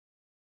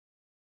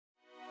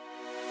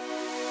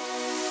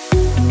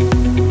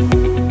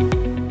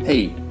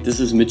This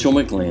is Mitchell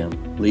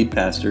McLam, lead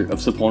pastor of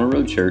Sapona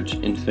Road Church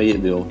in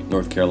Fayetteville,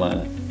 North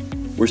Carolina.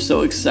 We're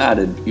so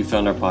excited you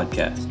found our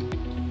podcast.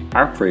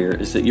 Our prayer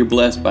is that you're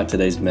blessed by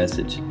today's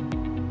message.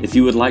 If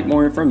you would like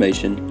more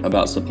information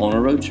about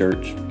Sapona Road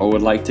Church or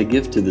would like to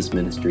give to this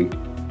ministry,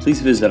 please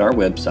visit our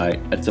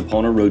website at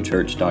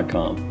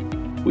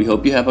saponaroadchurch.com. We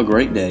hope you have a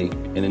great day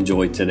and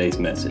enjoy today's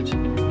message.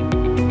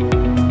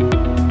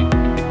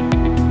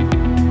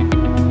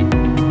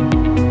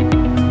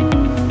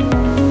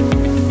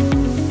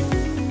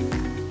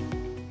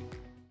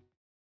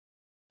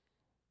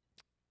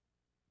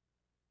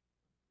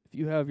 If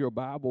you have your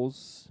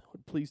Bibles,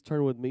 please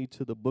turn with me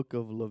to the book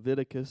of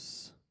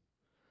Leviticus,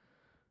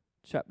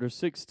 chapter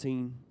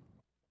 16.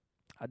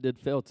 I did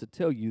fail to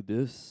tell you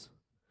this,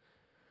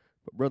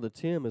 but Brother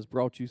Tim has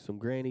brought you some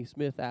Granny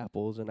Smith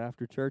apples, and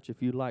after church,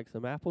 if you'd like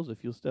some apples,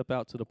 if you'll step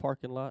out to the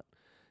parking lot,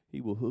 he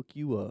will hook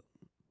you up.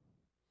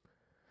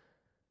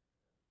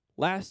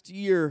 Last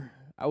year,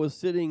 I was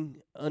sitting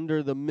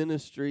under the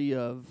ministry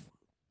of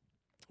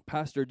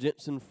Pastor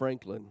Jentezen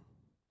Franklin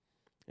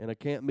in a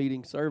camp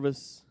meeting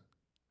service.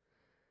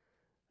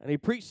 And he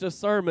preached a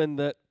sermon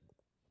that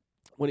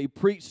when he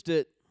preached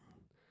it,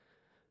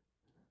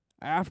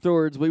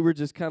 afterwards we were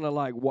just kind of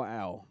like,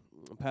 wow.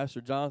 Pastor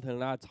Jonathan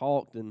and I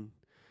talked, and,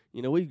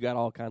 you know, we've got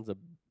all kinds of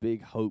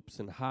big hopes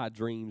and high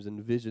dreams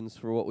and visions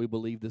for what we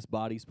believe this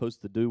body's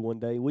supposed to do one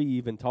day. We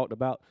even talked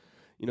about,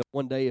 you know,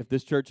 one day if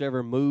this church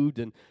ever moved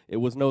and it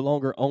was no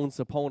longer on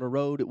Sapona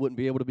Road, it wouldn't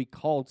be able to be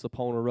called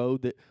Sapona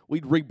Road, that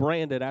we'd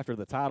rebrand it after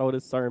the title of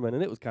this sermon,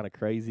 and it was kind of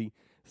crazy.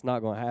 It's not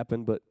going to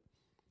happen, but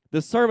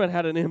the sermon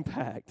had an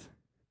impact.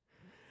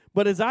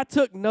 But as I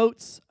took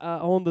notes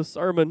on the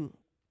sermon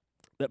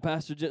that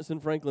Pastor Jentezen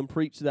Franklin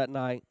preached that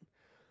night,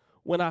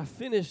 when I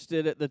finished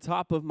it, at the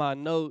top of my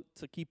note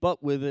to keep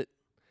up with it,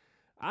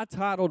 I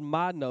titled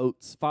my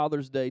notes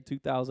Father's Day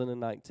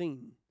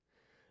 2019.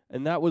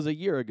 And that was a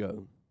year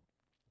ago.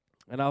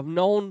 And I've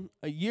known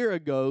a year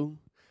ago,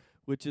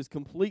 which is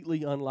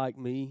completely unlike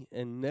me,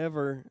 and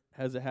never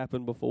has it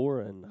happened before,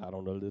 and I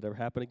don't know that it ever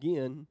happen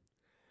again.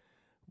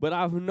 But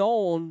I've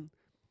known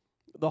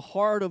the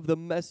heart of the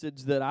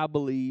message that I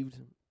believed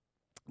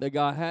that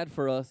God had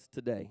for us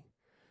today.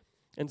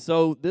 And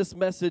so this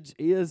message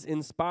is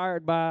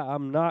inspired by,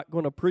 I'm not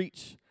going to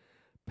preach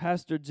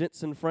Pastor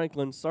Jentezen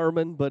Franklin's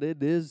sermon, but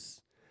it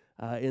is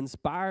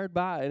inspired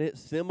by, and it's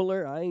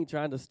similar. I ain't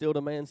trying to steal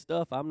the man's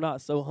stuff. I'm not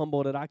so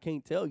humble that I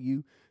can't tell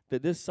you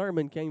that this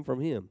sermon came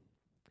from him.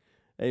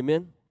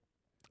 Amen?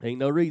 Ain't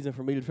no reason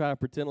for me to try to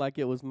pretend like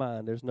it was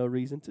mine. There's no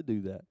reason to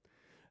do that.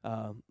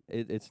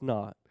 It's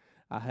not.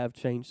 I have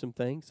changed some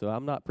things, so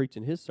I'm not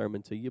preaching his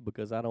sermon to you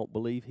because I don't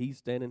believe he's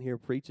standing here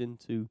preaching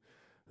to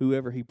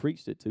whoever he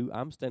preached it to.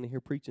 I'm standing here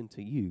preaching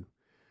to you,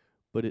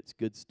 but it's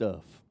good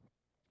stuff.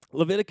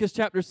 Leviticus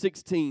chapter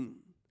 16.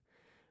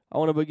 I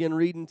want to begin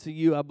reading to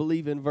you. I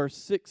believe in verse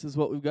 6 is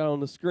what we've got on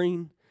the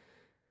screen.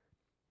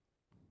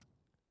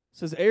 It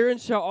says, Aaron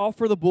shall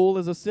offer the bull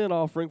as a sin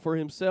offering for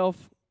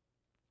himself,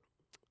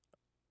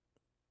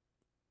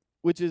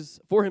 which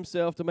is for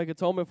himself, to make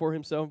atonement for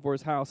himself and for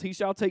his house. He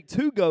shall take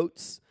 2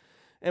 goats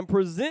and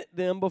present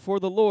them before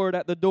the Lord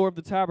at the door of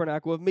the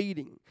tabernacle of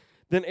meeting.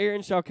 Then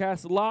Aaron shall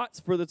cast lots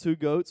for the 2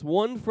 goats,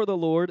 one for the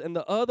Lord and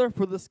the other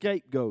for the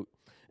scapegoat.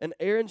 And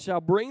Aaron shall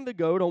bring the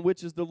goat on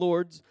which the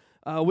Lord's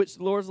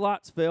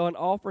lots fell, and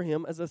offer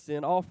him as a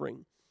sin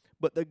offering.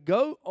 But the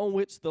goat on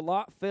which the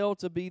lot fell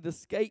to be the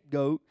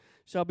scapegoat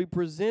shall be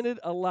presented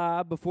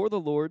alive before the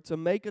Lord to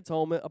make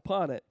atonement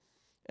upon it,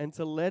 and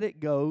to let it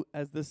go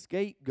as the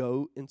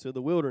scapegoat into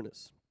the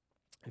wilderness.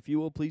 If you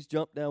will, please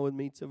jump down with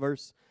me to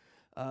verse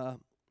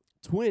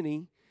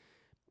 20.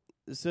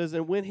 It says,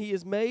 and when he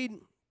has made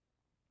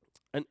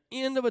an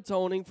end of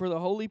atoning for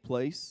the holy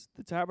place,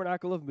 the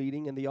tabernacle of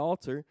meeting, and the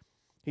altar,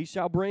 he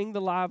shall bring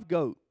the live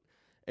goat.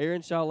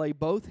 Aaron shall lay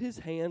both his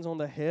hands on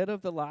the head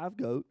of the live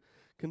goat,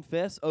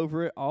 confess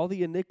over it all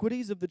the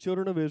iniquities of the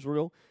children of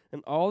Israel,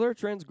 and all their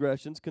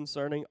transgressions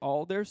concerning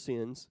all their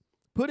sins,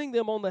 putting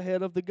them on the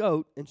head of the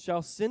goat, and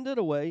shall send it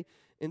away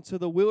into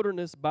the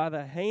wilderness by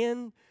the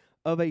hand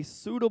of a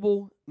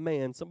suitable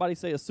man. Somebody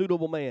say a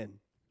suitable man.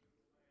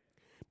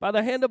 By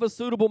the hand of a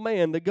suitable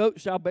man, the goat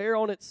shall bear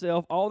on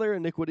itself all their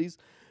iniquities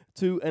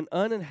to an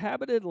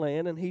uninhabited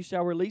land, and he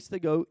shall release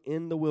the goat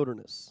in the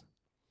wilderness.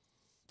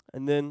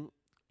 And then,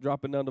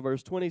 dropping down to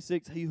verse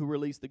 26, he who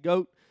released the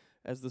goat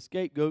as the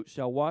scapegoat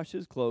shall wash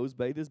his clothes,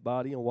 bathe his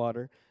body in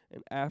water,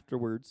 and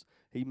afterwards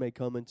he may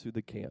come into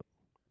the camp.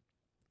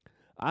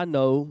 I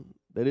know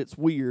that it's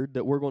weird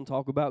that we're going to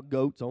talk about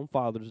goats on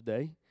Father's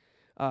Day,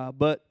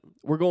 but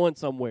we're going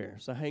somewhere,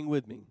 so hang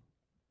with me.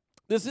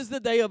 This is the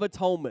Day of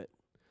Atonement.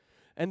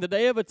 And the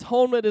Day of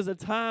Atonement is a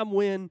time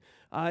when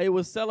it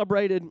was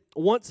celebrated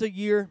once a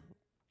year.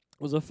 It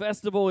was a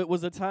festival. It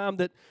was a time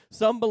that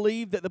some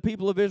believed that the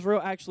people of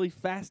Israel actually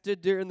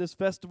fasted during this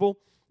festival.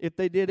 If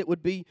they did, it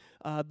would be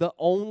the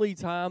only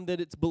time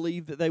that it's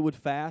believed that they would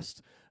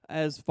fast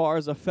as far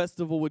as a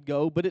festival would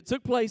go. But it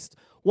took place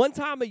one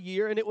time a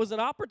year, and it was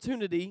an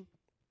opportunity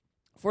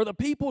for the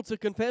people to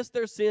confess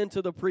their sin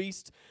to the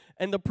priest,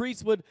 and the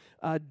priest would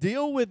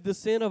deal with the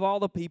sin of all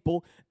the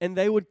people, and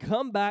they would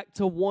come back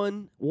to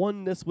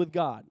oneness with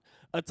God.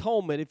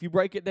 Atonement, if you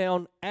break it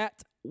down,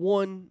 at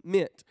one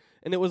meant.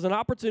 And it was an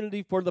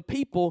opportunity for the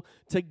people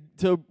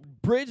to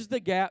bridge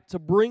the gap, to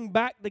bring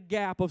back the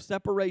gap of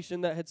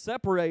separation that had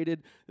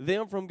separated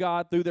them from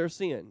God through their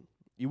sin.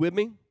 You with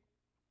me?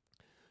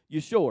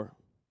 You sure?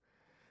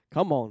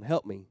 Come on,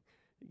 help me.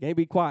 You can't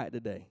be quiet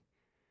today.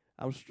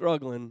 I'm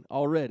struggling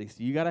already,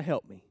 so you got to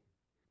help me.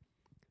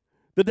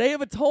 The Day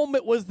of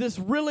Atonement was this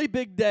really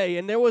big day,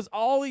 and there was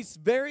all these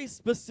very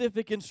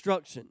specific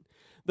instruction.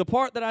 The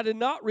part that I did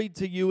not read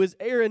to you is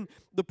Aaron,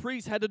 the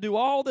priest, had to do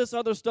all this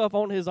other stuff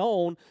on his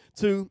own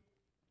to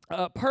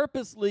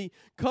purposely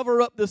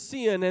cover up the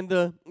sin and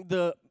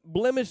the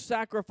blemished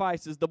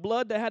sacrifices, the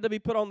blood that had to be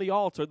put on the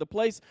altar, the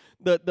place,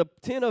 the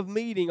tent of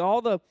meeting,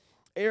 all the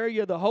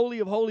area, the Holy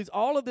of Holies,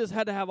 all of this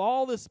had to have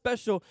all this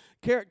special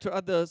character,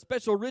 the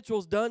special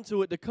rituals done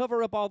to it to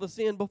cover up all the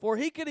sin before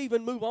he could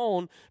even move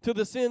on to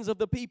the sins of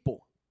the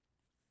people.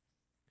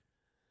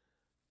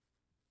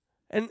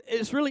 And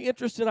it's really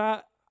interesting.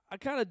 I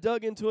kind of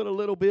dug into it a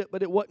little bit,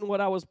 but it wasn't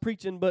what I was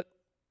preaching. But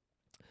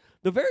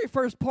the very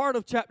first part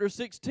of chapter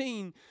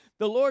 16,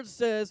 the Lord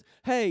says,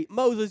 hey,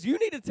 Moses, you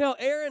need to tell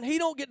Aaron he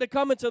don't get to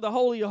come into the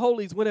Holy of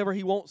Holies whenever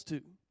he wants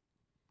to.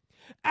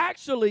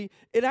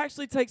 It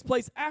actually takes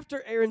place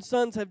after Aaron's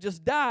sons have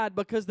just died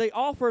because they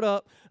offered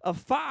up a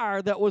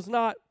fire that was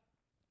not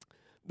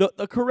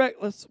the correct,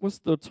 what's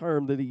the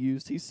term that he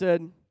used? He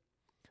said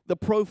the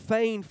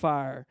profane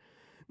fire.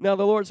 Now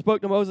the Lord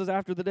spoke to Moses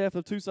after the death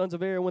of two sons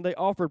of Aaron when they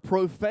offered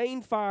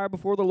profane fire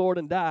before the Lord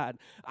and died.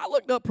 I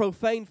looked up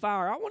profane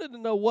fire. I wanted to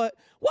know what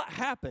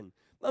happened.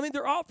 I mean,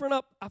 they're offering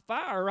up a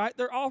fire, right?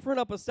 They're offering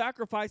up a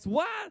sacrifice.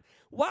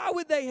 Why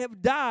would they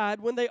have died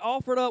when they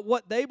offered up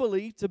what they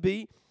believed to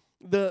be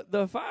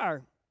the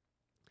fire?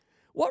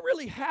 What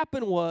really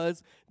happened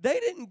was they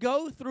didn't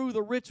go through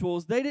the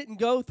rituals. They didn't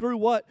go through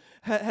what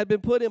had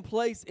been put in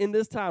place in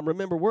this time.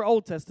 Remember, we're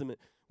Old Testament.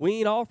 We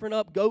ain't offering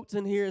up goats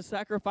in here as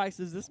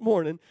sacrifices this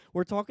morning.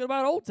 We're talking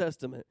about Old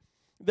Testament.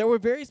 There were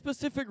very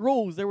specific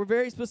rules. There were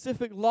very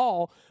specific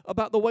law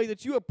about the way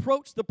that you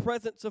approach the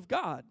presence of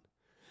God.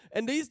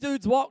 And these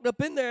dudes walked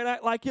up in there and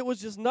act like it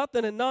was just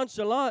nothing and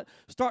nonchalant,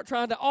 start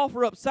trying to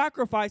offer up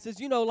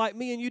sacrifices, like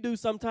me and you do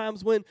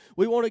sometimes when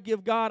we want to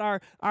give God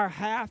our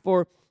half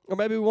or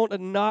maybe we want to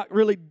not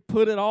really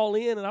put it all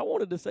in. And I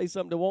wanted to say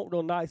something that won't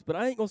real nice, but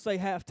I ain't going to say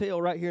half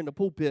tail right here in the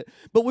pulpit.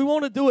 But we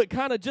want to do it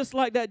kind of just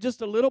like that,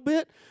 just a little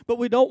bit, but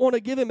we don't want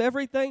to give him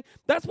everything.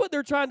 That's what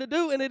they're trying to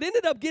do, and it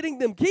ended up getting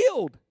them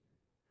killed.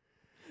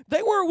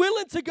 They weren't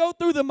willing to go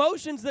through the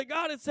motions that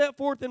God had set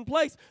forth in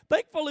place.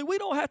 Thankfully, we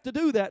don't have to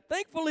do that.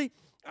 Thankfully,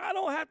 I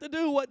don't have to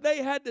do what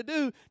they had to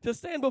do to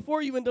stand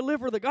before you and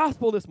deliver the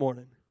gospel this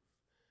morning.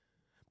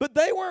 But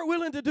they weren't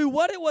willing to do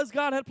what it was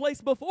God had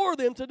placed before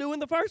them to do in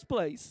the first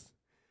place.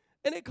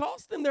 And it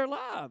cost them their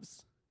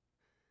lives.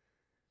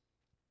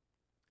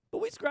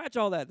 But we scratch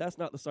all that. That's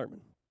not the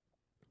sermon.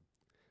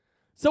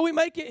 So we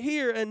make it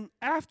here, and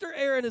after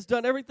Aaron has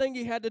done everything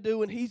he had to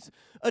do, and he's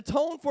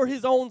atoned for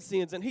his own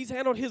sins, and he's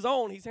handled his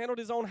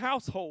own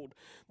household,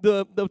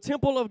 the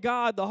temple of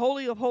God, the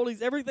Holy of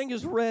Holies, everything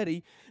is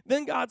ready.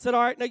 Then God said,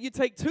 all right, now you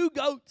take 2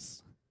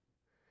 goats.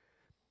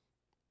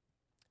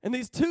 And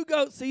these 2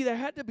 goats, see, there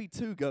had to be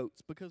 2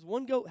 goats because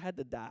one goat had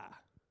to die.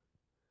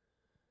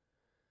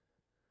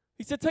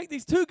 He said, take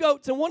these 2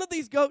 goats, and one of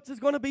these goats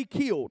is going to be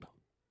killed.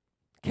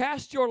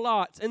 Cast your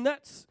lots. And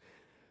that's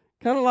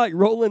kind of like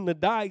rolling the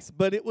dice,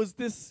 but it was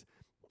this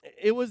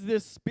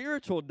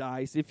spiritual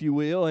dice, if you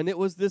will, and it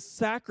was this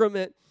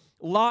sacrament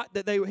lot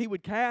that he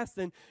would cast,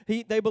 and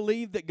they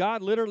believed that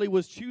God literally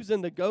was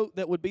choosing the goat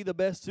that would be the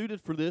best suited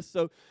for this.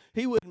 So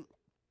he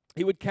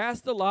would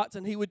cast the lots,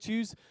 and he would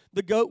choose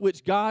the goat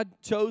which God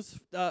chose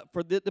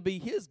for it to be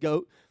his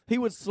goat. He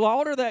would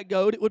slaughter that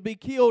goat. It would be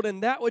killed,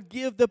 and that would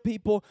give the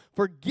people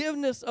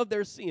forgiveness of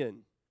their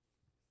sin.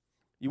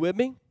 You with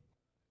me?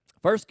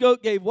 First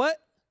goat gave what?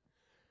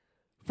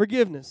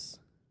 Forgiveness.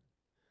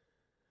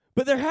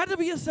 But there had to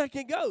be a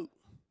second goat.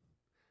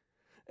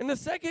 And the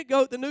second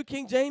goat, the New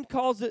King James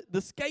calls it the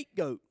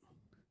scapegoat.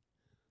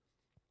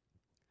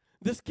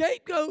 The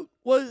scapegoat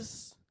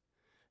was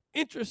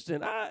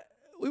interesting.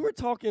 We were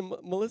talking,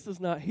 Melissa's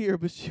not here,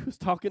 but she was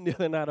talking the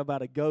other night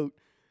about a goat.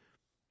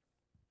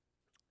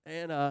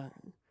 And I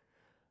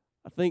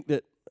think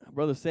that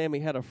Brother Sammy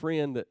had a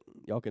friend that,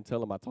 y'all can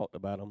tell him I talked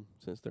about him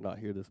since they're not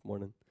here this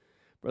morning.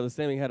 Brother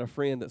Sammy had a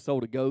friend that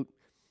sold a goat.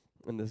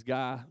 And this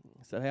guy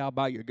said, hey, I'll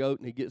buy your goat.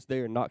 And he gets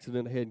there and knocks it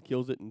in the head and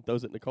kills it and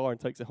throws it in the car and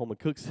takes it home and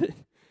cooks it.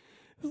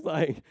 It's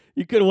like,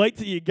 you couldn't wait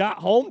till you got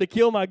home to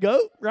kill my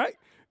goat, right?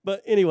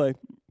 But anyway,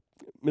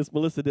 Miss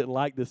Melissa didn't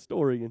like this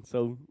story, and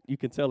so you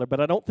can tell her. But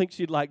I don't think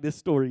she'd like this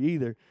story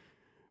either.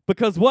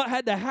 Because what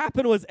had to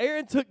happen was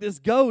Aaron took this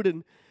goat,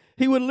 and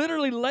he would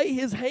literally lay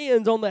his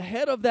hands on the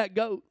head of that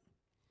goat.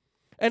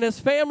 And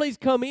as families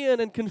come in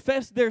and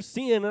confess their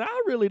sin, and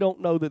I really don't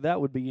know that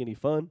would be any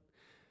fun.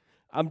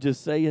 I'm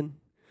just saying.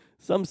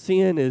 Some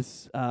sin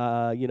is,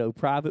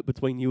 private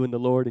between you and the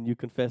Lord, and you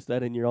confess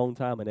that in your own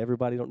time, and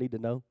everybody don't need to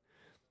know.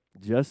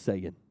 Just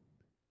saying.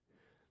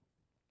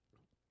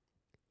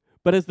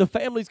 But as the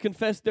families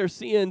confessed their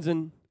sins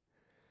and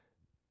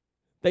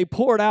they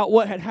poured out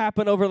what had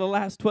happened over the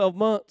last 12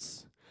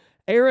 months,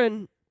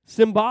 Aaron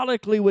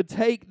symbolically would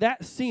take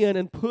that sin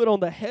and put on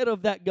the head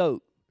of that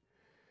goat.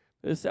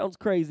 This sounds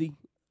crazy.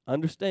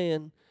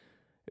 Understand,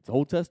 it's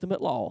Old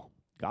Testament law.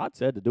 God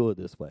said to do it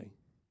this way.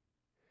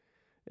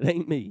 It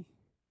ain't me.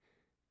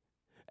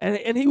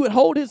 And he would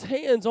hold his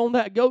hands on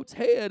that goat's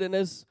head, and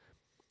as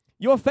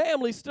your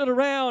family stood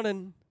around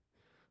and,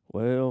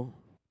 well,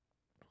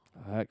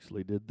 I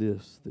actually did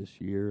this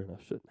year, and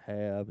I shouldn't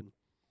have, and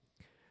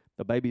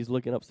the baby's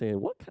looking up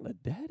saying, what kind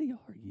of daddy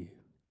are you?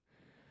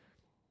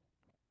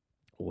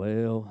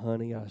 Well,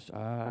 honey,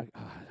 I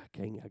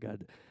can't. I got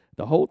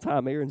the whole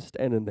time Aaron's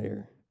standing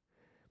there,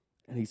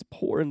 and he's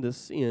pouring the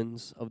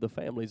sins of the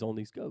families on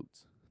these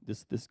goats,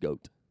 this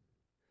goat.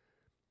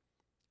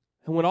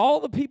 And when all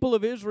the people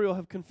of Israel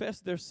have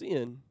confessed their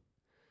sin,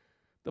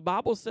 the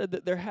Bible said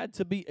that there had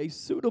to be a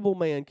suitable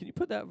man. Can you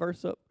put that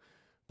verse up,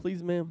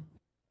 please, ma'am?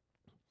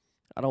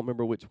 I don't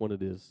remember which one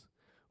it is,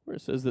 where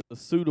it says that the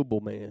suitable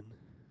man.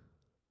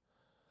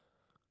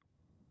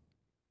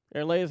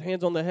 Aaron lay his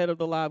hands on the head of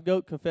the live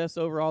goat, confess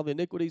over all the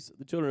iniquities of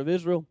the children of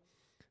Israel,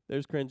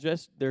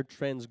 their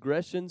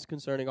transgressions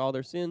concerning all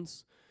their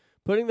sins,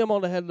 putting them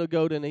on the head of the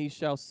goat, and he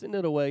shall send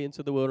it away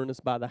into the wilderness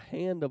by the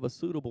hand of a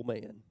suitable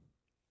man.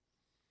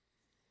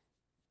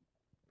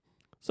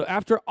 So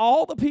after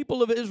all the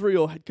people of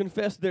Israel had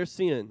confessed their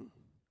sin,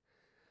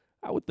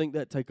 I would think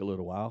that'd take a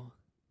little while.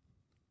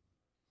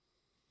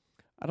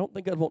 I don't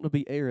think I'd want to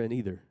be Aaron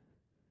either.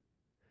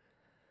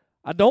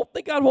 I don't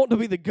think I'd want to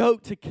be the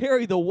goat to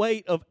carry the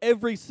weight of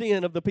every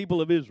sin of the people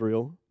of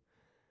Israel.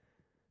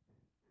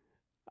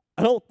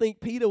 I don't think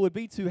Peter would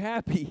be too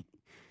happy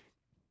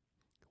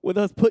with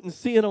us putting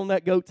sin on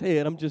that goat's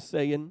head. I'm just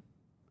saying.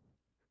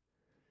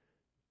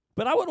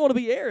 But I wouldn't want to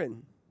be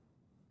Aaron.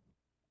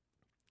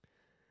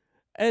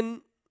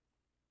 And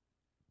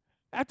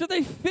after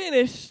they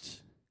finished,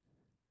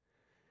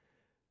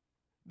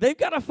 they've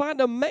got to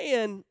find a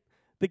man.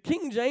 The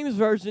King James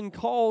Version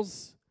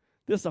calls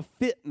this a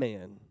fit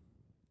man.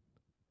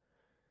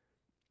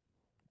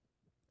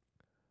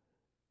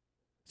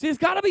 See, it's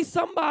got to be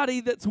somebody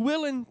that's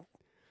willing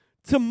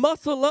to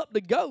muscle up the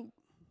goat,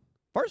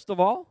 first of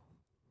all.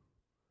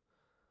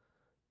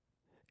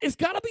 It's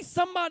got to be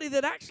somebody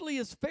that actually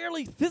is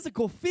fairly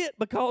physical fit,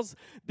 because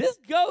this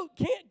goat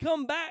can't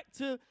come back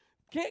to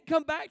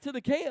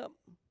the camp.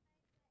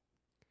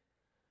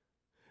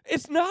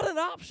 It's not an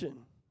option.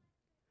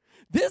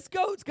 This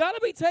goat's got to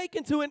be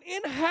taken to an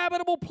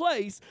inhabitable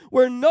place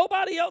where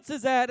nobody else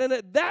is at, and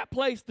at that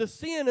place the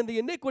sin and the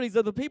iniquities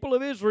of the people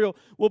of Israel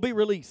will be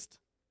released.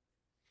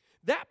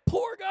 That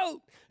poor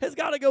goat has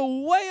got to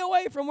go way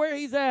away from where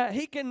he's at.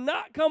 He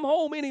cannot come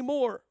home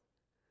anymore.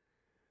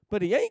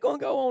 But he ain't going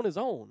to go on his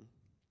own.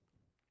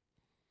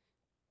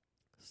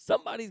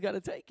 Somebody's got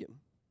to take him.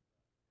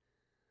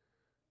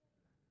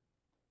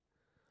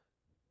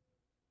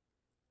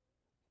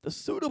 The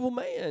suitable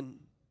man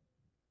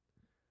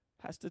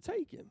has to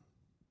take him.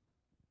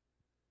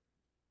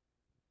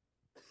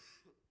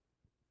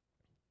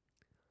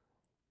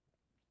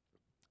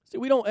 See,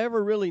 we don't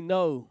ever really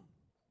know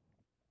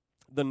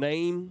the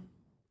name.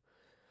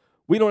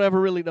 We don't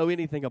ever really know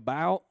anything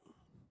about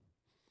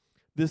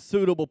this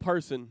suitable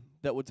person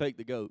that would take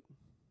the goat.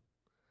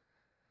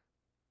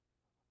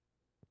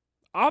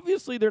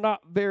 Obviously, they're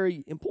not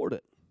very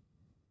important.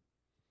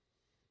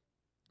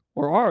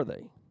 Or are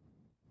they?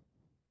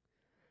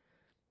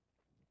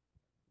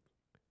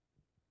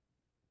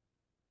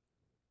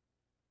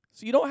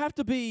 So you don't have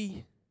to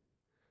be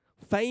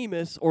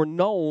famous or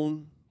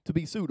known to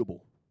be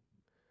suitable.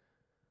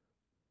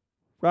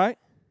 Right?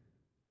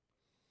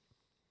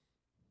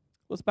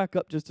 Let's back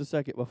up just a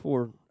second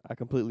before I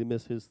completely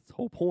miss his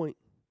whole point.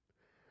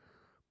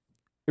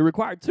 It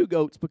required 2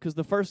 goats because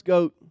the first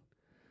goat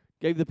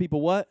gave the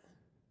people what?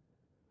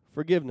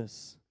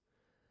 Forgiveness.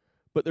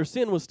 But their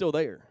sin was still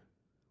there.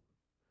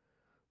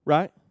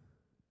 Right?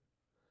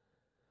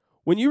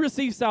 When you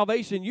received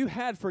salvation, you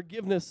had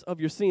forgiveness of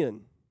your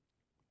sin.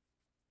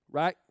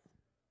 Right?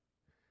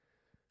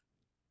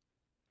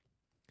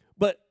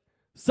 But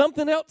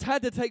something else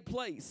had to take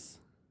place.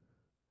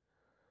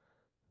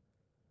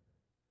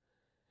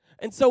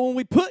 And so when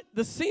we put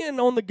the sin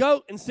on the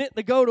goat and sent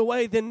the goat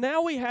away, then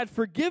now we had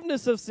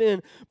forgiveness of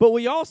sin, but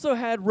we also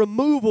had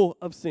removal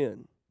of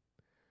sin.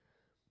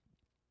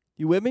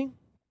 You with me?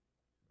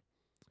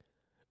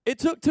 It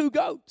took 2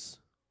 goats.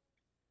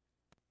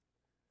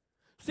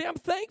 See, I'm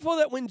thankful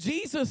that when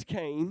Jesus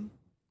came,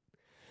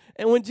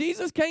 and when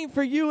Jesus came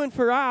for you and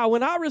for I,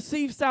 when I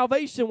received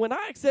salvation, when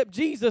I accept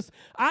Jesus,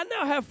 I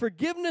now have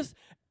forgiveness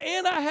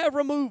and I have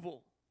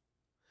removal.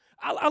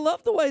 I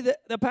love the way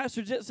that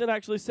Pastor Jensen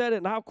actually said it,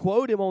 and I'll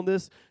quote him on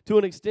this to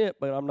an extent,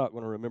 but I'm not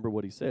going to remember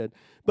what he said.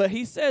 But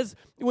he says,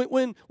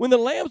 when the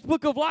Lamb's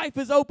Book of Life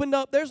is opened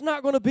up, there's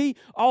not going to be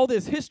all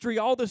this history,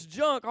 all this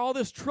junk, all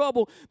this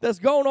trouble that's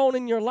going on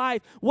in your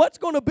life. What's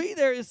going to be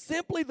there is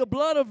simply the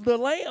blood of the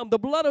Lamb, the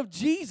blood of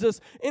Jesus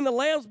in the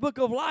Lamb's Book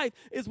of Life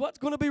is what's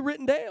going to be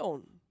written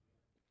down.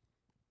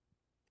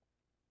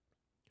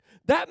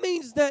 That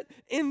means that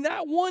in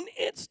that one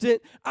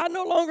instant, I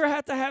no longer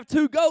have to have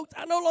 2 goats.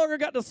 I no longer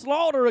got to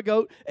slaughter a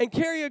goat and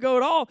carry a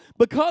goat off.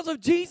 Because of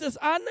Jesus,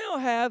 I now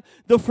have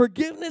the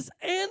forgiveness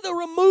and the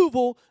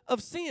removal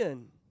of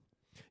sin.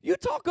 You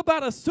talk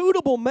about a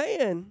suitable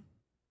man.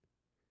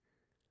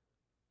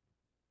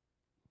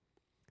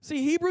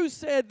 See, Hebrews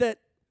said that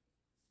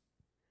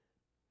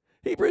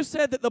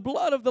the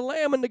blood of the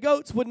lamb and the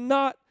goats would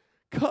not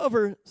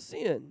cover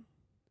sin.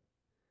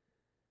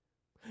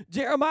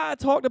 Jeremiah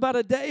talked about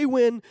a day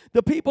when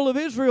the people of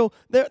Israel,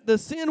 the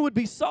sin would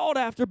be sought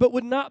after but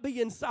would not be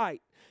in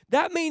sight.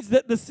 That means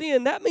that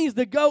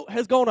the goat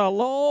has gone a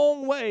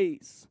long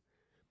ways.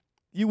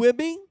 You with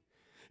me?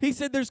 He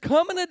said there's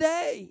coming a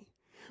day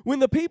when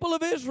the people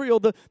of Israel,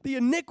 the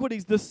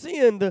iniquities, the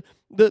sin,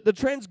 the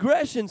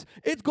transgressions,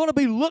 it's going to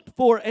be looked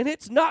for and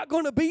it's not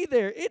going to be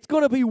there. It's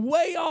going to be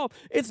way off.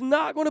 It's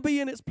not going to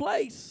be in its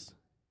place.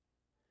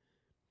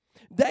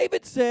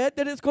 David said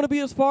that it's going to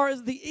be as far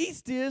as the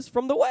east is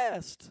from the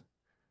west.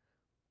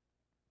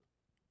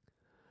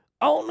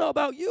 I don't know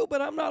about you, but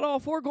I'm not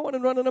all for going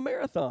and running a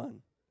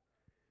marathon.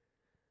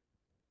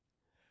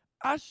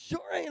 I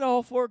sure ain't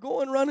all for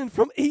going running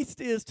from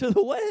east is to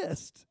the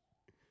west,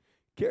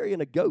 carrying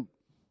a goat.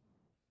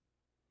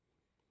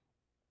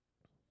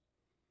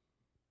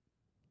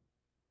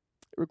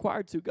 It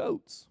required 2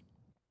 goats.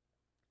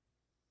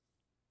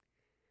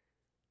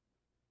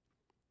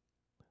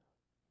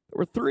 There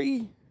were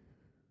three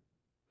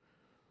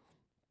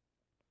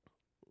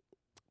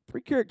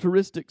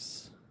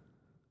characteristics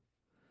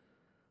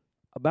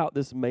about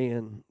this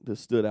man that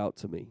stood out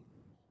to me.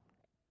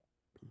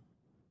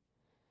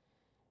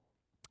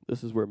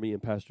 This is where me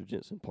and Pastor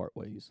Jensen part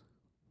ways.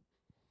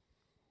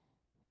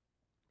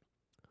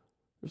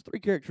 There's 3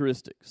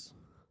 characteristics.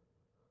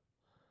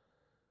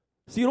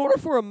 See, in order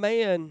for a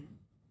man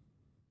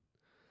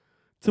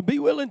to be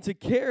willing to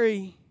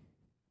carry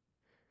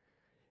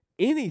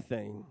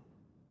anything,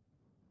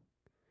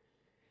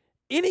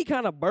 any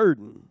kind of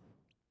burden,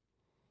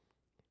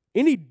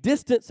 any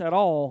distance at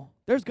all,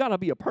 there's got to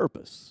be a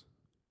purpose.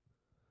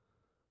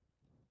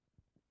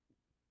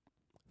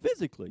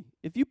 Physically,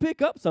 if you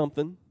pick up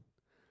something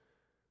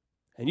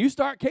and you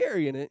start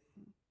carrying it,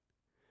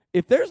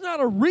 if there's not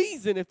a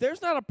reason, if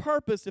there's not a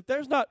purpose, if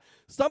there's not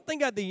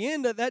something at the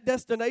end of that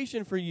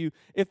destination for you,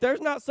 if there's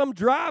not some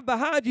drive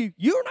behind you,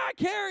 you're not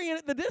carrying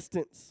it the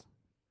distance,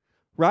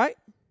 right?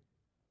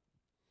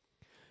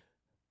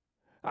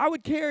 I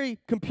would carry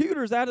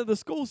computers out of the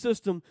school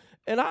system,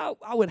 and I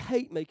would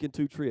hate making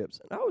 2 trips.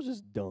 And I was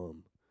just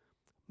dumb.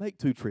 Make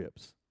 2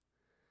 trips.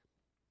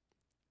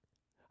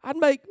 I'd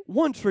make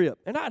 1 trip,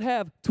 and I'd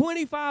have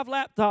 25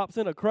 laptops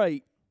in a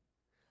crate.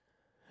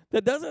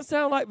 That doesn't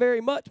sound like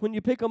very much when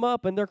you pick them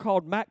up, and they're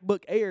called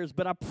MacBook Airs,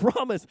 but I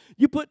promise,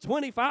 you put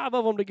 25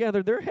 of them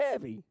together, they're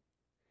heavy.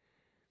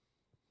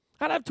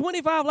 I'd have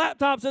 25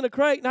 laptops in a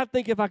crate, and I'd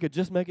think if I could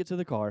just make it to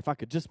the car, if I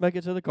could just make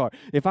it to the car,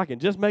 if I can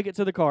just make it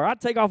to the car.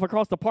 I'd take off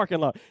across the parking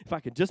lot if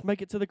I could just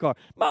make it to the car.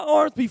 My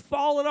arms be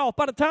falling off.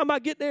 By the time I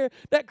get there,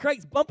 that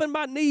crate's bumping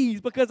my knees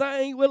because I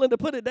ain't willing to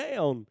put it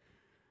down.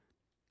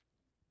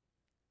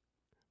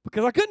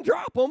 Because I couldn't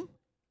drop them.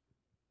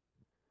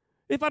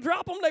 If I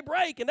drop them, they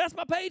break, and that's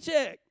my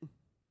paycheck.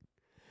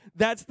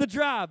 That's the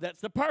drive.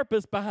 That's the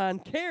purpose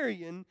behind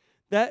carrying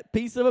that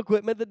piece of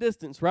equipment the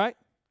distance, right?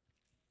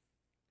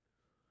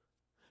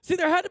 See,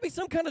 there had to be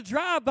some kind of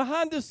drive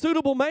behind this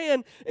suitable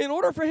man in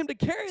order for him to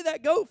carry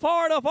that goat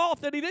far enough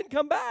off that he didn't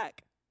come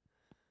back.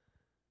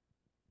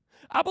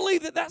 I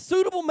believe that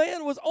suitable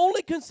man was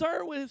only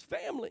concerned with his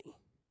family.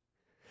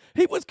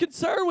 He was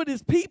concerned with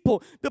his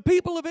people, the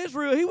people of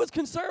Israel. He was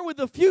concerned with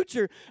the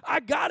future. I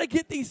got to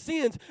get these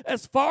sins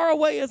as far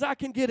away as I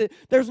can get it.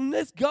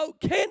 This goat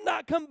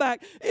cannot come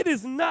back. It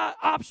is not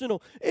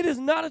optional. It is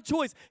not a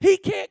choice. He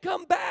can't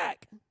come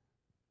back.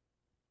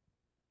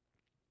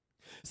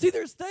 See,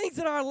 there's things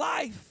in our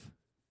life.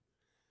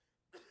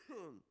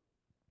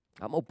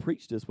 I'm going to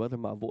preach this whether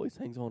my voice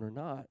hangs on or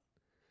not.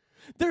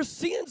 There's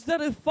sins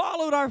that have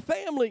followed our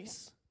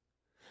families.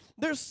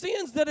 There's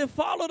sins that have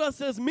followed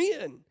us as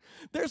men.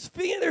 There's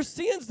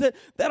sins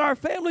that our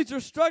families are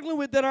struggling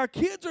with, that our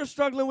kids are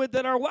struggling with,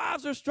 that our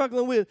wives are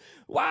struggling with.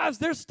 Wives,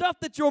 there's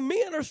stuff that your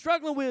men are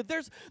struggling with.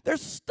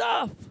 There's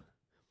stuff.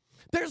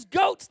 There's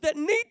goats that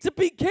need to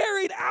be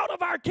carried out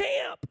of our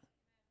camp.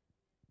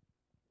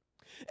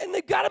 And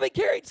they've got to be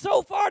carried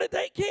so far that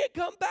they can't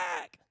come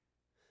back.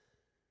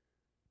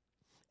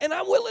 And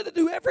I'm willing to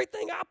do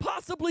everything I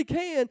possibly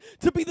can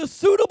to be the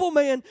suitable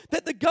man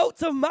that the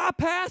goats of my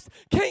past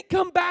can't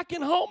come back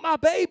and haunt my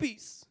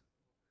babies.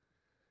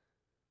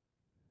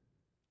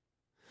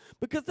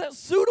 Because that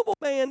suitable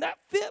man, that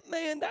fit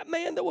man, that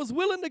man that was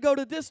willing to go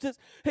the distance,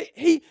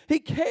 he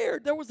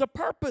cared. There was a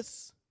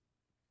purpose.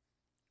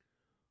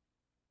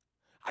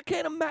 I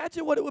can't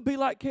imagine what it would be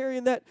like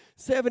carrying that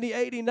 70,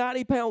 80,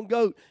 90-pound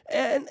goat.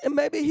 And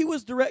maybe he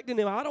was directing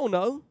him. I don't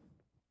know.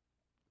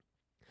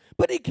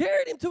 But he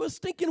carried him to a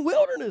stinking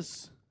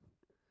wilderness.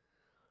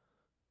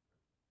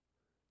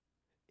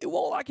 It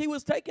wasn't like he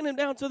was taking him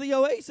down to the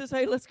oasis.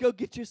 Hey, let's go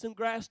get you some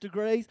grass to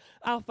graze.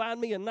 I'll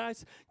find me a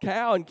nice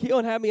cow and kill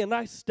and have me a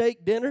nice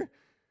steak dinner.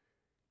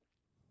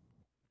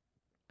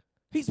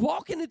 He's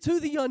walking into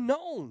the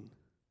unknown.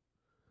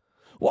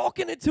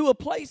 Walking into a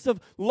place of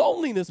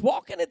loneliness,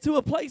 walking into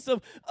a place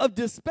of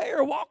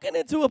despair, walking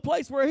into a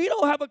place where he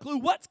don't have a clue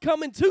what's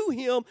coming to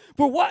him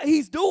for what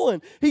he's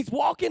doing. He's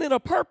walking in a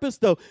purpose,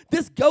 though.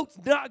 This goat's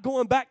not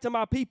going back to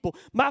my people.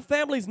 My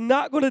family's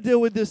not going to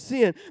deal with this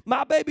sin.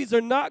 My babies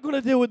are not going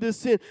to deal with this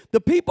sin. The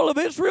people of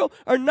Israel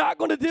are not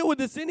going to deal with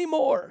this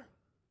anymore.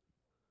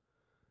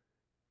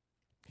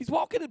 He's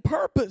walking in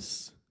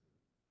purpose.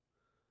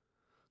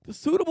 The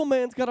suitable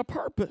man's got a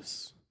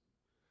purpose.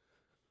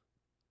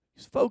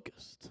 He's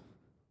focused.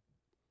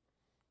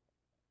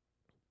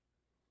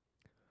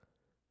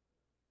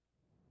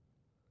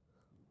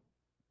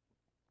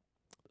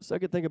 The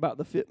second thing about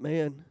the fit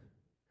man,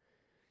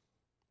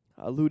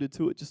 I alluded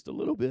to it just a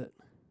little bit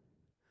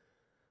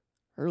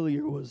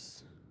earlier,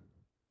 was,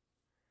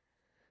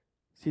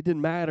 see, it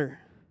didn't matter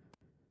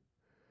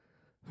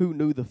who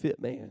knew the fit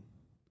man.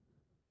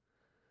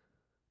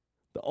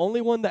 The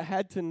only one that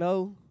had to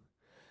know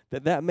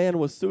that that man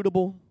was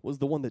suitable was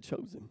the one that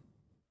chose him.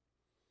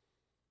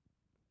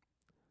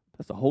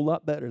 That's a whole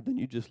lot better than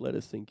you just let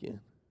it sink in.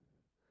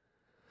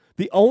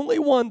 The only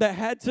one that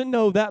had to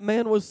know that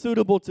man was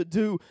suitable to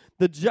do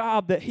the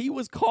job that he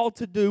was called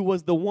to do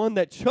was the one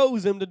that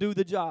chose him to do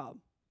the job.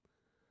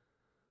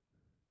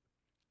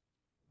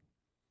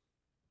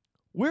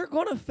 We're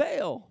going to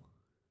fail.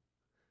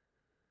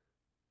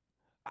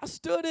 I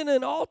stood in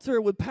an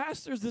altar with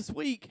pastors this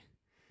week.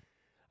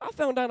 I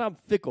found out I'm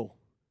fickle.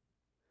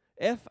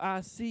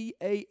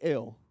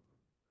 F-I-C-A-L.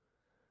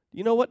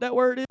 You know what that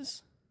word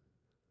is?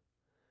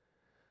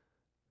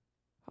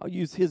 I'll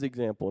use his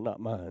example, not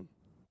mine.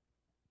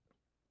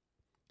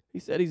 He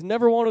said he's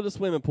never wanted a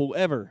swimming pool,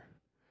 ever.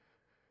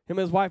 Him and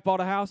his wife bought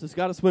a house that's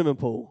got a swimming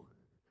pool.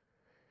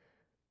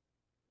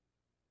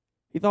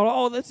 He thought,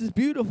 oh, this is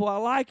beautiful. I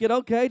like it.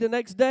 Okay, the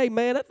next day,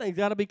 man, that thing's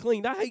got to be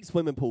cleaned. I hate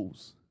swimming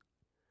pools.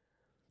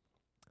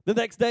 The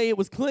next day it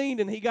was cleaned,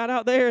 and he got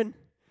out there, and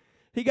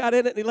he got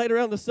in it, and he laid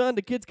around in the sun.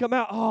 The kids come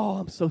out. Oh,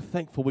 I'm so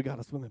thankful we got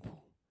a swimming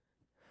pool.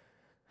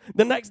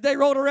 The next day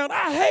rolled around.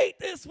 I hate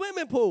this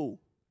swimming pool.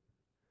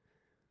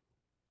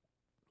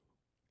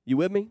 You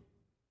with me?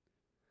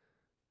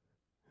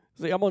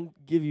 See, I'm going to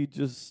give you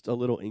just a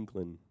little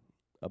inkling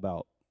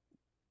about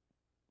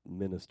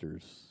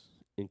ministers,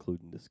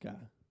 including this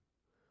guy.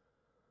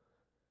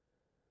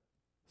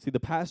 See, the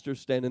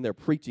pastor's standing there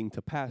preaching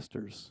to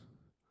pastors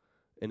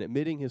and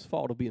admitting his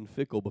fault of being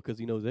fickle because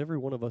he knows every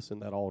one of us in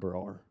that altar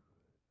are.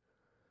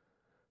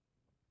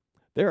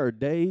 There are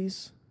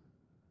days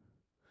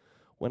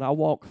when I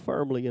walk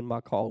firmly in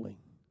my calling.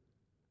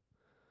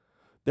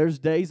 There's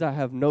days I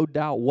have no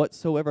doubt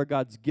whatsoever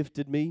God's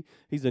gifted me.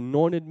 He's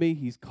anointed me.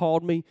 He's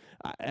called me.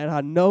 And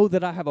I know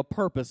that I have a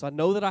purpose. I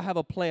know that I have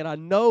a plan. I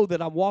know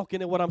that I'm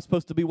walking in what I'm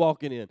supposed to be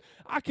walking in.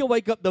 I can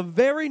wake up the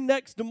very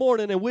next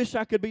morning and wish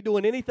I could be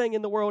doing anything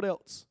in the world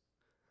else.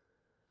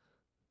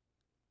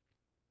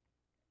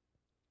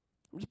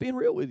 I'm just being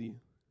real with you.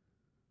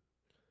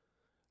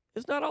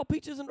 It's not all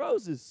peaches and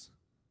roses.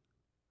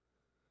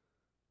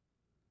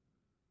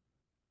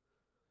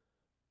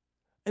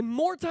 And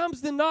more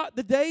times than not,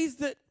 the days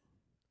that,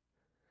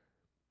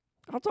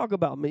 I'll talk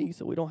about me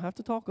so we don't have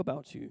to talk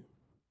about you,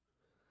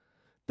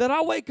 that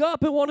I wake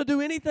up and want to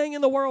do anything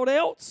in the world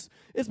else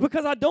is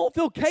because I don't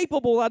feel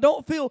capable. I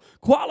don't feel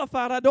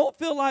qualified. I don't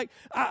feel like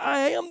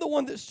I am the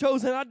one that's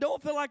chosen. I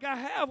don't feel like I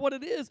have what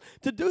it is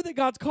to do that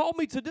God's called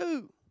me to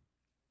do.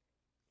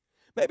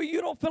 Maybe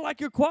you don't feel like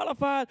you're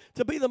qualified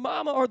to be the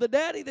mama or the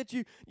daddy that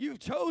you've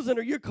chosen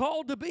or you're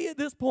called to be at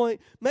this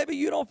point. Maybe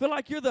you don't feel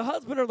like you're the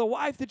husband or the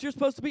wife that you're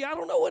supposed to be. I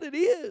don't know what it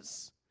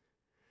is.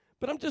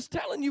 But I'm just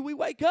telling you, we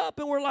wake up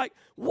and we're like,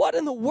 what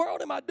in the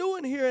world am I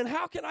doing here and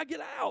how can I get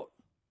out?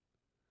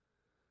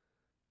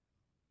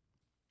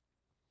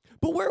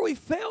 But where we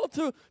fail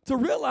to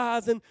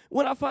realize, and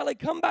when I finally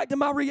come back to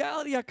my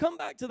reality, I come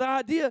back to the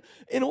idea,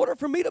 in order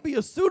for me to be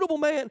a suitable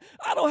man,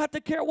 I don't have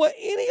to care what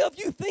any of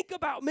you think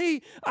about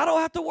me. I don't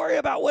have to worry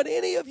about what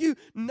any of you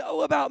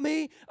know about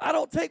me. I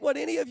don't take what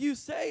any of you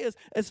say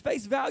as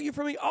face value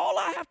for me. All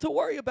I have to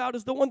worry about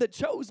is the one that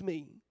chose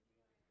me.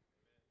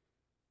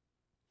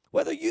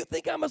 Whether you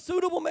think I'm a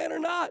suitable man or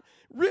not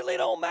really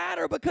don't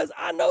matter because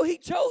I know he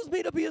chose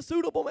me to be a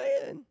suitable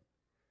man.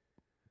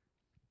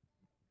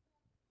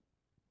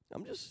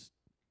 I'm just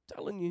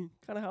telling you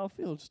kind of how I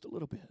feel just a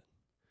little bit.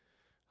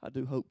 I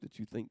do hope that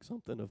you think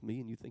something of me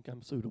and you think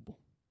I'm suitable.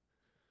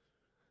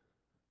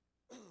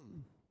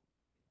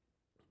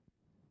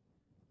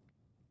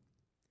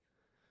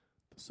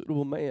 The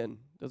suitable man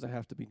doesn't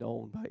have to be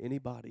known by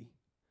anybody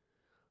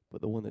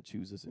but the one that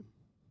chooses him.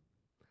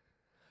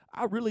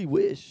 I really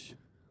wish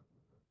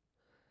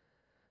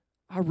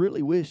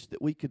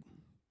that we could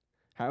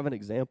have an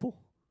example.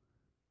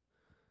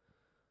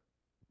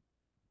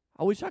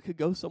 I wish I could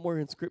go somewhere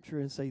in Scripture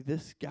and say,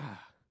 this guy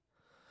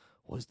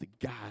was the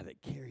guy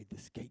that carried the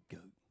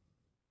scapegoat.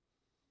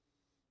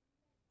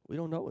 We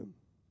don't know him.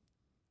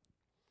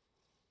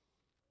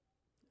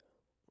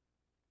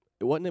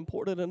 It wasn't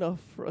important enough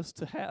for us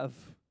to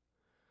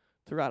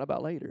write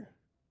about later.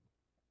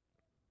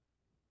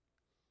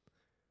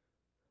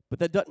 But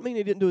that doesn't mean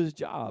he didn't do his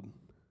job.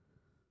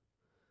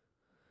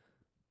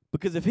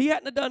 Because if he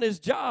hadn't have done his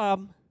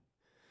job,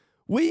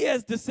 we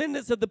as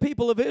descendants of the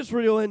people of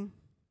Israel and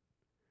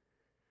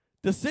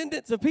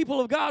descendants of people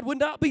of God would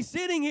not be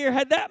sitting here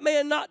had that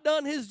man not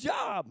done his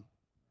job.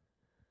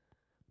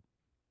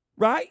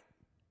 Right?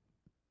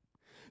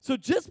 So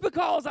just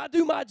because I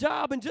do my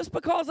job and just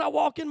because I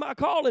walk in my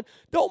calling,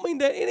 don't mean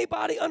that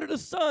anybody under the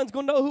sun's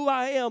going to know who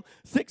I am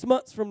 6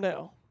 months from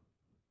now.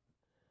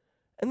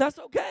 And that's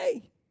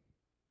okay.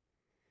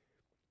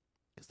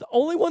 Because the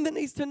only one that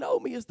needs to know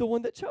me is the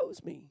one that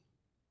chose me.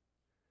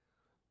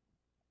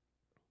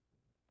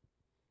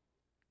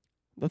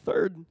 The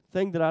third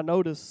thing that I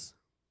notice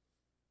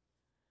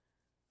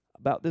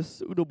about this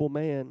suitable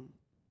man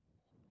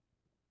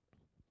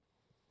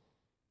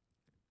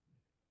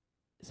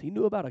is he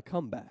knew about a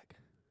comeback.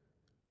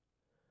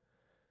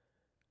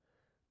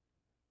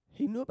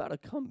 He knew about a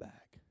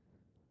comeback.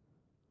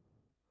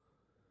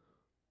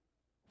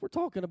 We're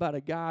talking about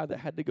a guy that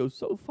had to go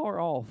so far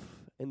off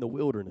in the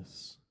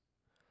wilderness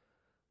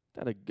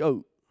that a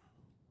goat,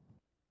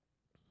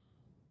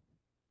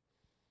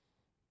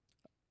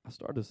 I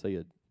started to say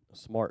a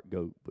smart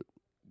goat, but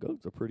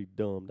goats are pretty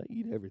dumb. They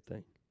eat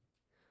everything.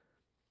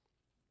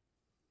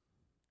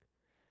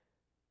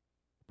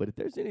 But if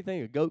there's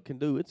anything a goat can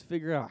do, it's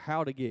figure out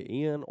how to get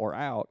in or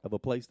out of a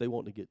place they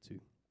want to get to.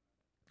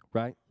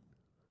 Right?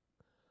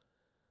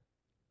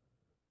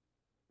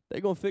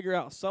 They're going to figure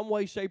out some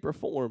way, shape, or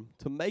form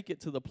to make it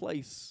to the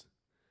place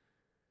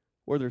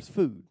where there's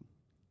food.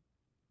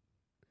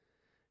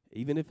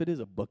 Even if it is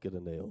a bucket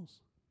of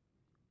nails.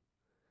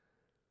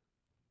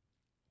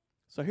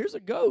 So here's a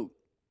goat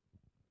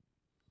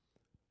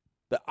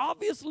that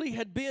obviously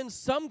had been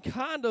some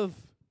kind of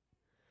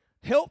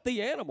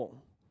healthy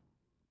animal.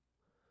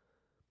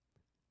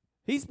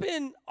 He's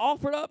been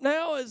offered up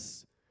now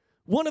as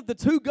one of the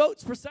 2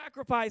 goats for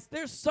sacrifice.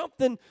 There's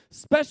something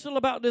special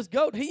about this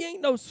goat. He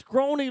ain't no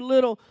scrawny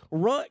little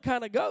runt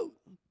kind of goat.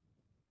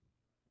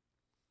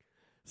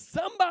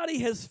 Somebody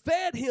has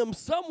fed him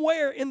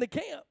somewhere in the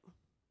camp.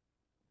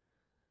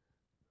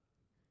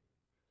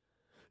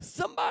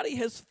 Somebody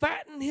has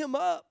fattened him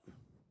up.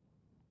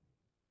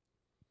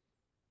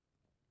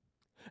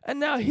 And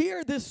now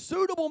here, this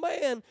suitable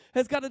man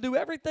has got to do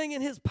everything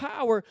in his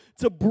power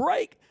to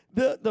break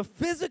the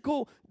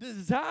physical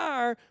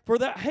desire for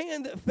that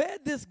hand that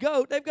fed this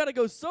goat. They've got to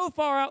go so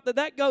far out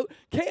that goat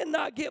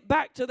cannot get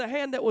back to the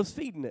hand that was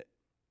feeding it.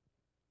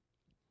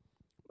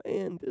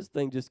 Man, this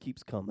thing just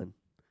keeps coming.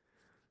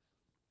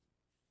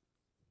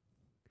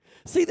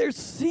 See, there's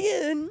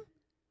sin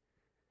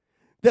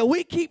that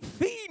we keep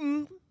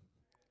feeding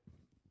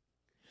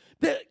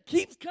that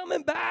keeps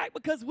coming back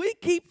because we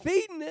keep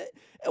feeding it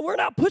and we're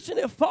not pushing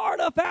it far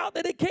enough out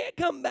that it can't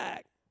come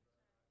back.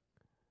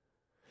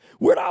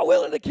 We're not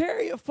willing to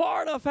carry it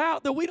far enough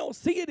out that we don't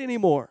see it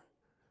anymore.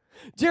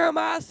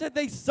 Jeremiah said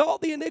they saw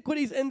the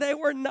iniquities and they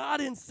were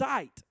not in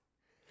sight.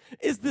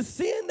 Is the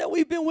sin that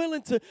we've been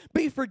willing to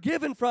be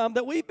forgiven from,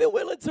 that we've been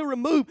willing to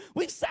remove,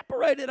 we've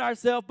separated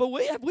ourselves, but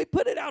have we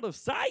put it out of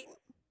sight?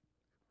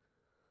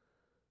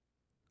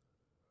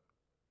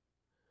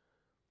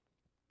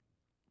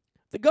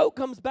 The goat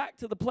comes back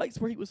to the place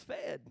where he was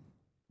fed.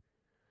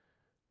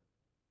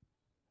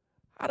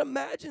 I'd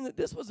imagine that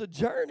this was a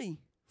journey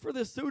for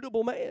this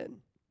suitable man.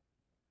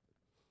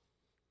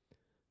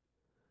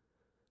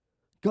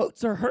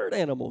 Goats are herd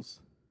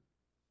animals.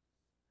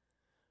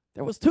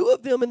 There was 2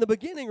 of them in the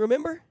beginning,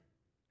 remember?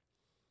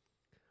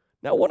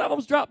 Now one of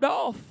them's dropped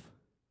off.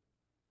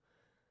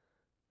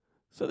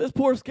 So this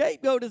poor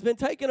scapegoat has been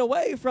taken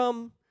away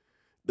from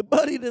the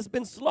buddy that's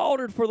been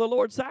slaughtered for the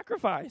Lord's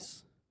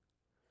sacrifice.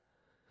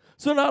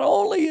 So not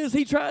only is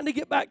he trying to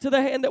get back to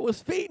the hand that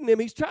was feeding him,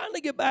 he's trying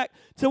to get back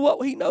to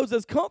what he knows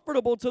is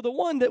comfortable to the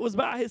one that was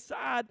by his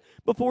side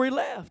before he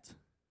left.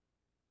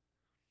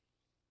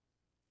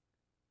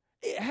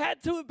 It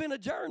had to have been a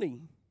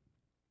journey.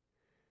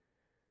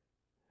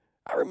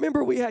 I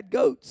remember we had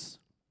goats.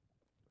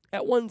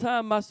 At one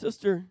time, my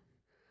sister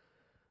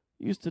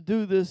used to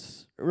do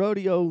this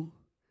rodeo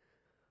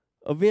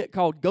event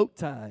called goat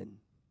tying.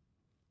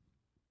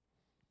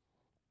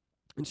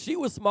 And she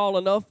was small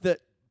enough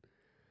that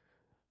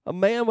a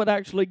man would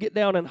actually get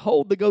down and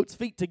hold the goat's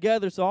feet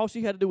together, so all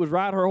she had to do was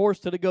ride her horse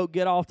to the goat,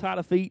 get off, tie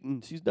the feet,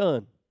 and she's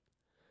done.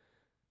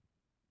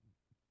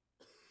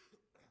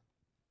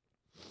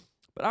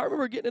 But I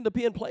remember getting in the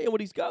pen playing with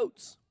these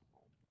goats.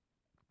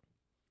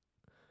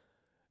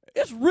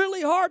 It's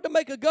really hard to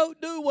make a goat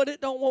do what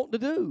it don't want to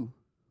do.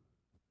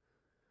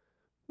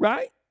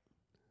 Right?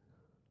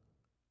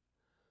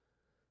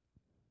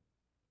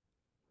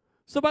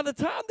 So by the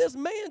time this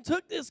man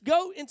took this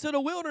goat into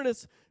the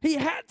wilderness, he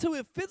had to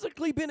have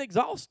physically been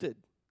exhausted.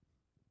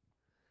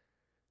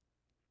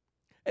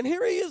 And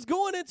here he is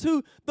going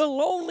into the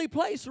lonely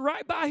place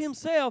right by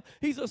himself.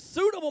 He's a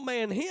suitable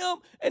man, him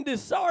and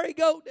this sorry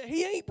goat that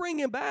he ain't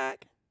bringing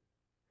back.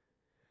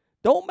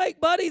 Don't make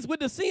buddies with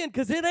the sin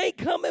because it ain't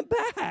coming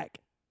back.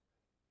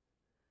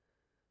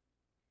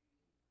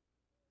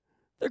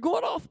 They're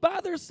going off by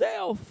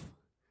themselves.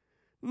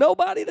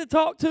 Nobody to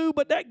talk to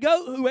but that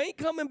goat who ain't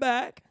coming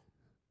back.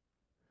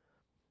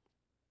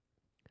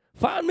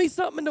 Find me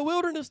something in the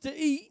wilderness to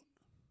eat.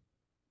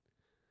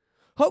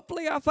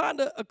 Hopefully I find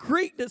a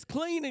creek that's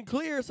clean and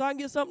clear so I can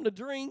get something to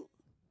drink.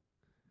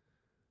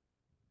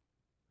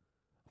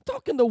 I'm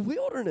talking the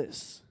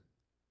wilderness.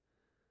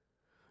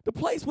 The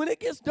place when it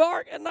gets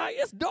dark at night,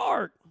 it's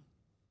dark.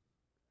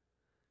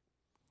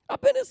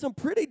 I've been in some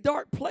pretty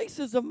dark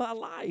places of my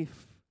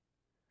life.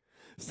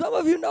 Some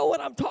of you know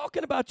what I'm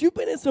talking about. You've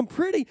been in some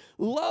pretty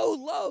low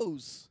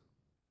lows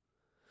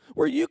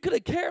where you could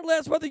have cared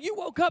less whether you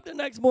woke up the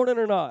next morning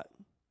or not.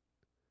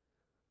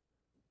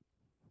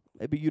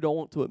 Maybe you don't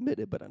want to admit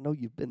it, but I know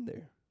you've been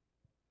there.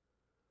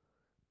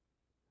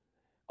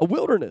 A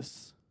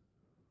wilderness.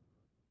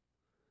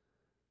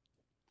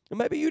 And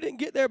maybe you didn't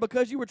get there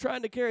because you were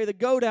trying to carry the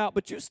goat out,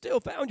 but you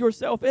still found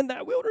yourself in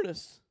that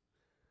wilderness.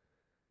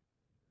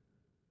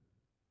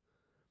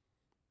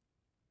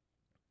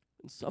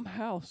 And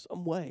somehow,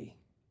 some way,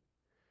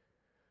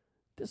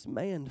 this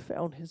man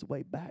found his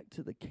way back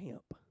to the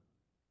camp.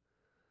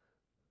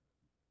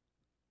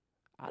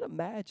 I'd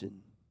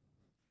imagine.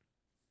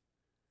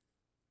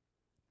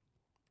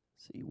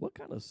 See, what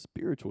kind of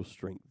spiritual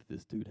strength does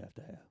this dude have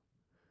to have?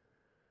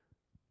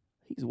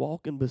 He's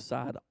walking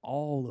beside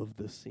all of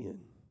the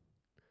sin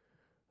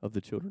of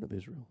the children of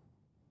Israel.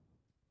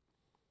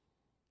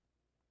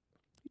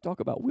 You talk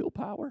about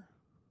willpower.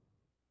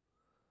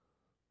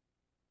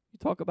 You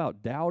talk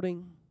about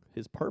doubting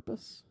his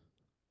purpose.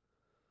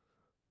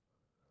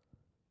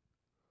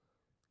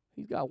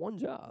 He's got one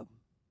job.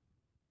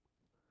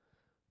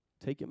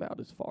 Take him out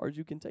as far as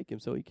you can take him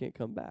so he can't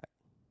come back.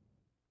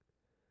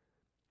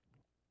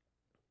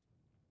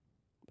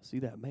 See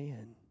that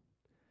man.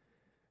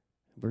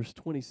 Verse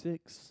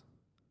 26.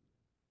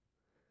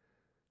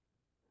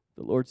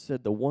 The Lord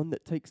said, the one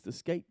that takes the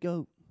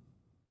scapegoat,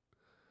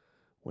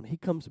 when he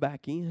comes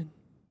back in,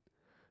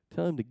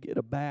 tell him to get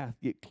a bath,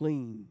 get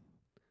clean,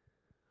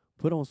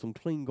 put on some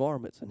clean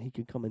garments, and he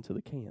can come into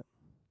the camp.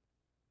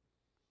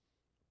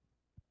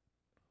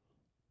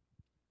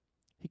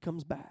 He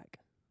comes back.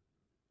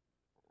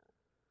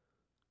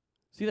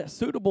 See, that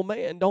suitable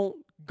man don't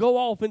go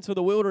off into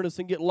the wilderness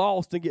and get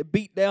lost and get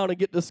beat down and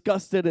get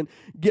disgusted and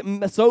get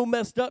so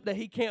messed up that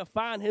he can't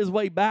find his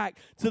way back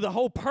to the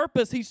whole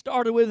purpose he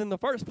started with in the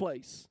first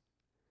place.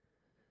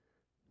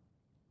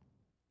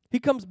 He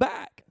comes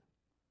back.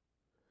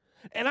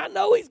 And I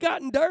know he's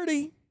gotten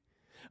dirty.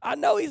 I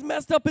know he's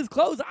messed up his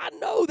clothes. I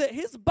know that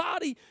his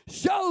body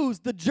shows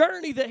the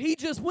journey that he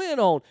just went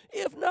on.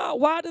 If not,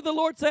 why did the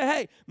Lord say,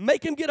 hey,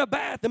 make him get a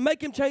bath and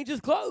make him change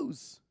his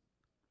clothes?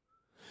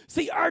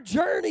 See, our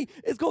journey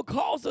is going to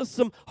cause us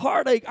some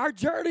heartache. Our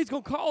journey is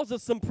going to cause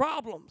us some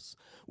problems.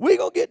 We're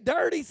going to get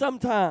dirty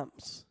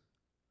sometimes.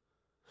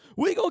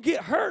 We're going to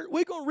get hurt.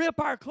 We're going to rip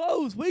our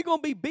clothes. We're going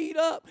to be beat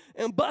up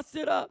and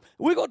busted up.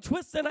 We're going to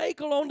twist an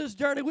ankle on this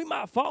journey. We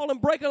might fall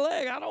and break a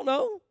leg. I don't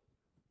know.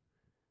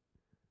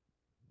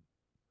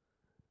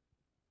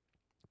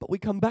 But we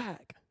come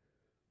back.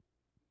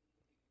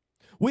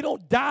 We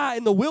don't die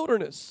in the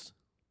wilderness.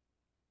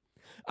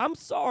 I'm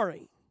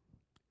sorry.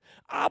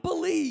 I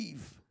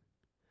believe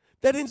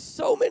that in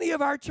so many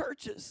of our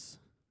churches,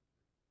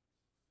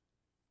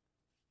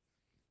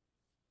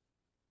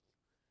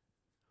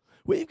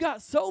 we've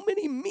got so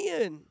many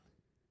men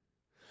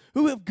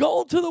who have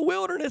gone to the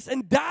wilderness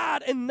and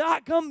died and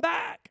not come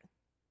back.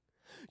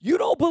 You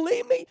don't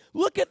believe me?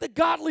 Look at the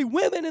godly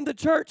women in the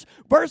church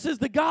versus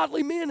the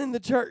godly men in the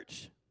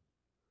church.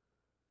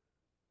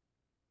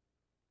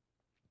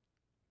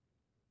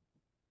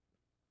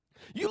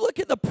 You look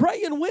at the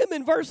praying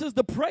women versus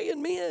the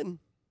praying men.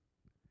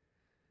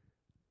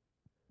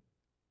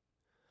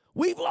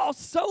 We've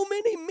lost so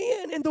many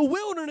men in the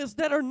wilderness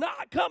that are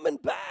not coming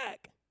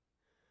back.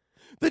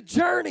 The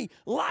journey,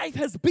 life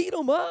has beat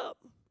them up.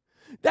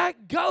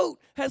 That goat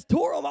has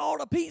tore them all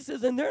to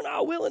pieces and they're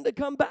not willing to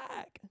come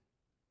back.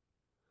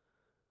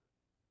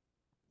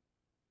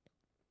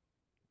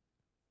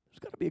 There's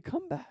got to be a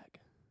comeback.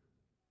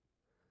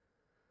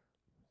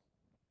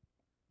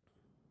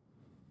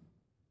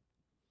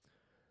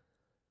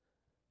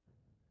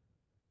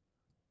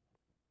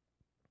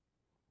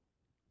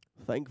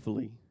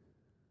 Thankfully,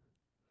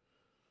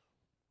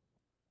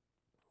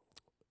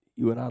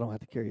 you and I don't have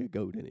to carry a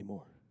goat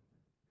anymore.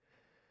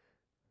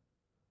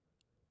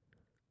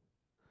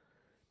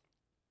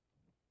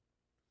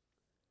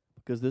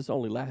 Because this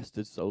only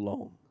lasted so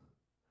long.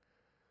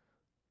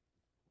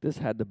 This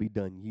had to be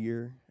done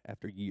year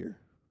after year.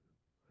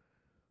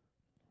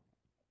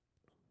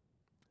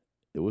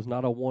 It was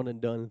not a one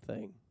and done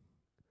thing.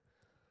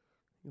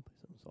 You play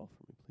something soft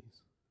for me,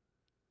 please.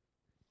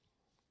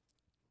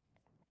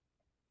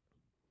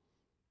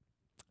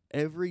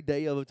 Every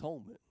Day of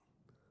Atonement,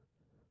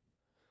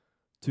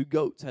 2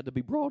 goats had to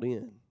be brought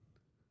in.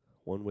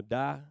 One would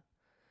die,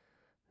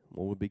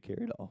 one would be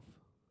carried off.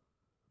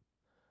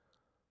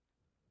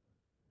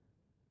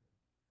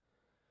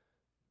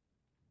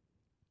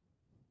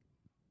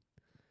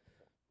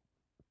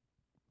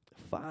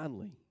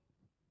 Finally,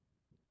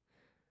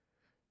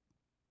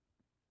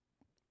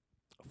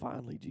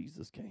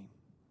 Jesus came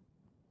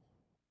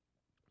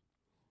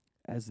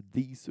as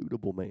the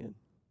suitable man.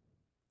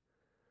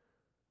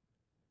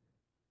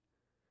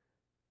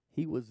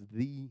 He was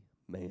the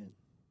man.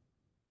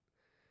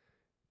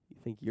 You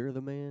think you're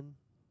the man?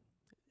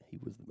 He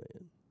was the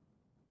man.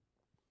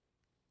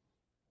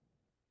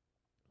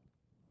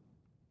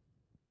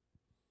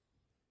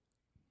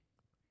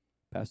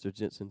 Pastor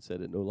Jensen said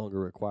it no longer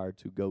required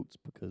 2 goats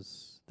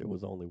because there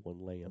was only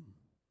 1 lamb.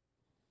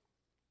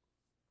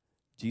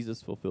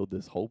 Jesus fulfilled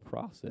this whole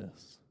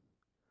process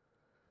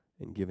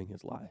in giving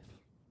his life.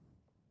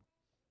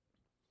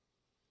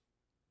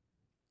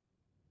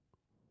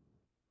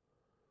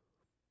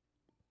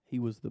 He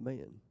was the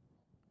man.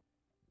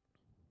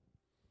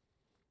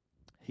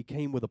 He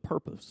came with a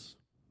purpose.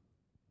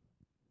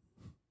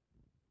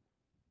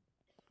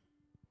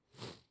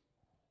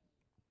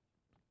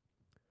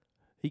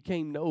 He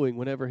came knowing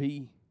whenever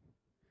he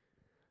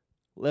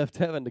left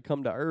heaven to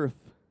come to earth,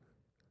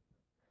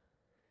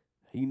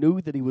 he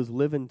knew that he was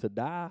living to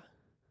die.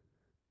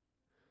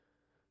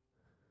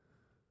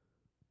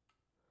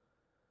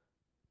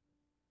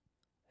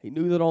 He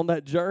knew that on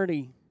that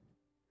journey,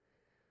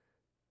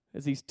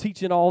 as he's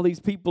teaching all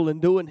these people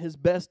and doing his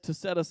best to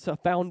set us a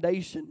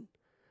foundation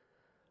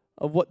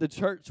of what the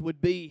church would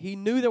be, he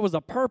knew there was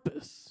a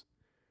purpose.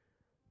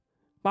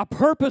 My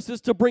purpose is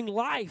to bring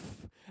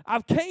life.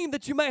 I've came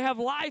that you may have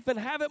life and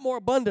have it more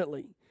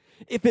abundantly.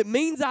 If it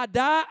means I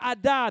die, I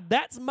die.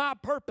 That's my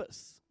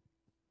purpose.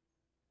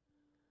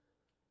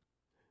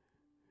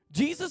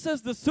 Jesus,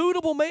 as the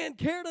suitable man,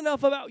 cared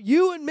enough about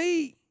you and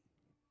me,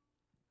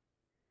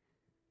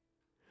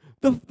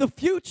 the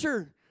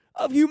future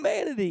of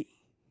humanity,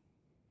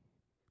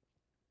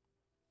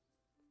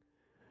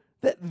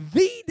 that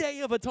the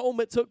Day of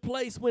Atonement took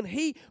place when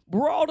he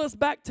brought us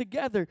back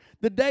together,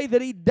 the day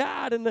that he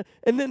died and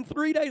then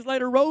 3 days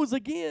later rose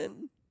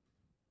again.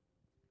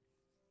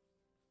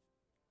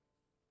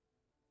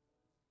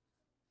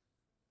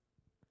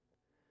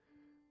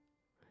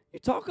 You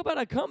talk about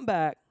a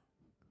comeback.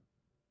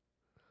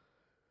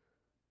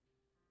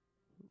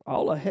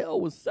 All of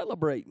hell was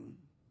celebrating.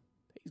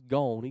 He's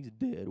gone. He's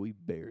dead. We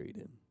buried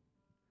him.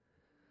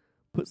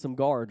 Put some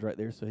guards right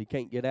there so he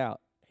can't get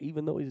out,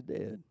 even though he's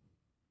dead.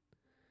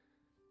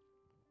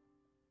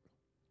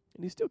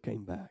 And he still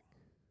came back.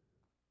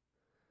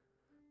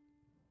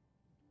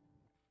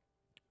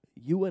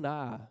 You and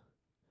I,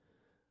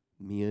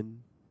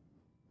 men,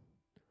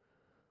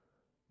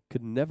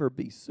 could never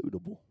be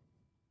suitable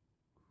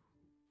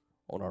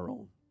on our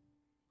own.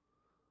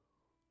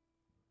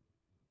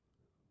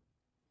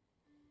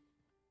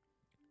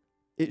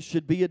 It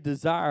should be a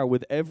desire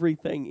with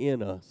everything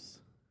in us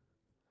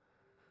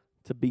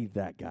to be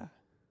that guy.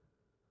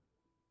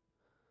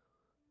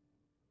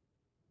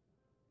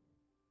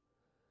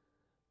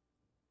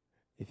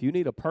 If you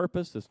need a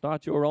purpose that's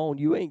not your own,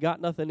 you ain't got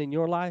nothing in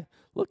your life,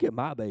 look at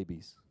my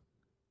babies.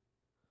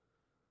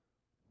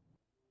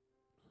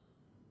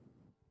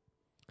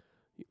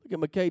 You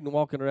look at McCaden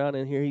walking around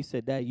in here, he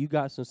said, Dad, you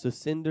got some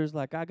suspenders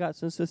like I got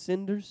some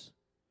suspenders?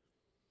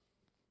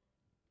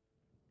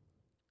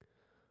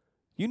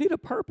 You need a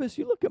purpose,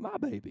 you look at my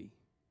baby.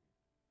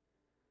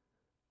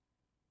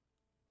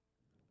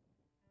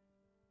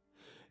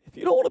 If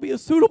you don't want to be a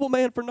suitable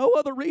man for no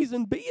other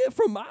reason, be it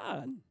for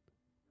mine.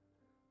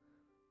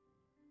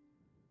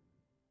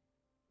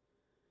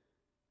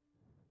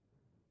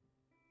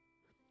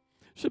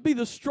 Should be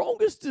the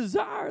strongest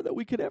desire that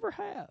we could ever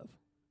have.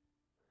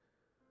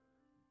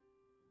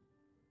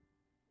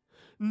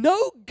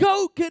 No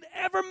goat could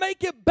ever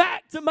make it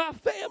back to my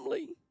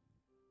family.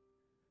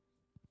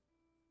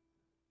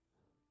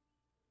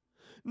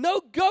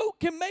 No goat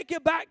can make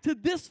it back to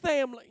this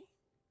family.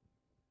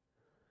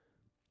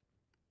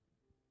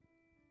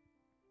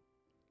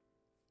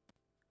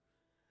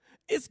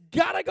 It's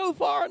got to go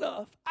far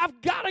enough.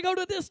 I've got to go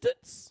the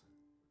distance.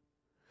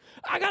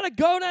 I got to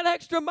go that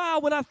extra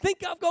mile. When I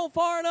think I've gone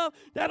far enough,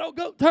 that'll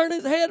go turn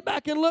his head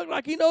back and look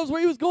like he knows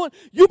where he was going.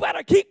 You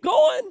better keep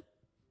going.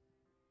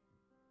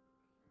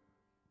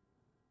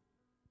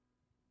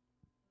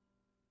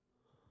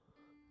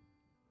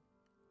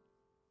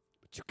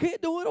 But you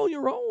can't do it on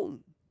your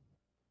own.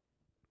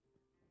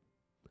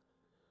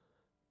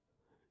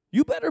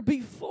 You better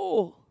be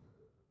full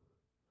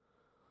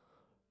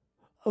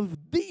of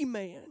the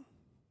man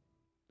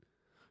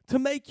to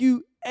make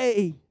you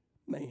a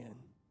man.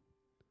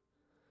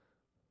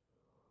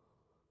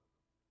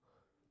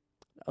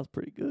 That was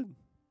pretty good.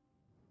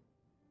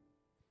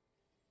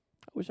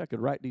 I wish I could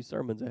write these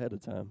sermons ahead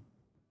of time.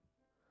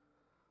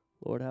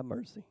 Lord, have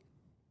mercy.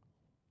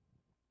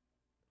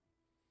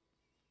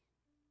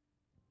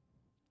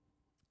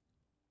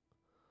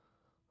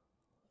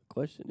 The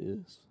question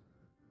is,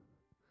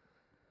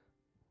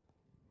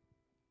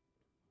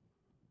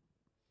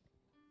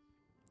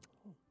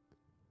 are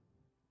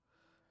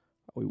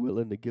we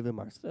willing to give him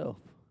ourselves?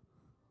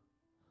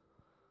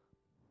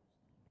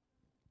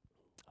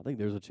 I think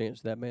there's a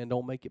chance that man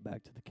don't make it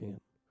back to the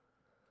camp.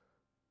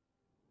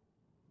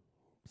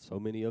 So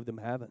many of them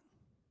haven't.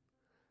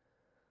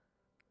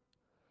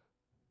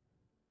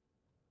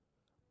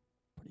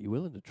 But are you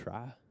willing to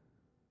try?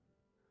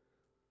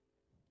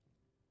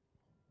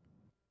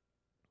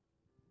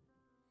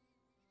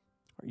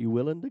 Are you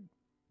willing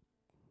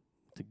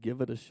to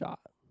give it a shot?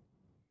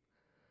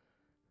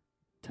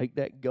 Take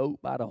that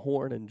goat by the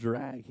horn and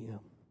drag him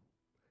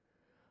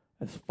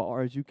as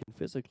far as you can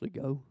physically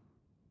go.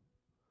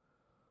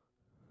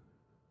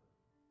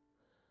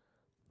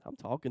 I'm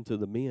talking to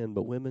the men,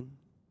 but women,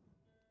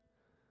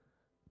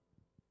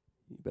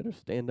 you better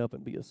stand up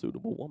and be a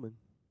suitable woman.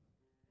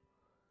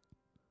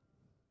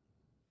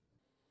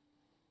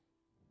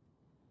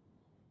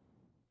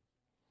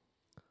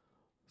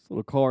 This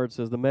little card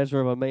says, the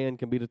measure of a man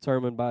can be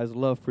determined by his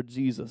love for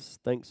Jesus.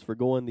 Thanks for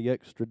going the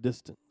extra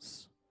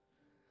distance.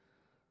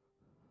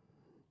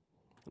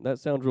 That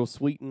sounds real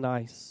sweet and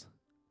nice.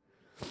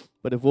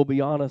 But if we'll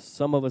be honest,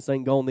 some of us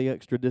ain't gone the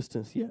extra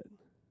distance yet.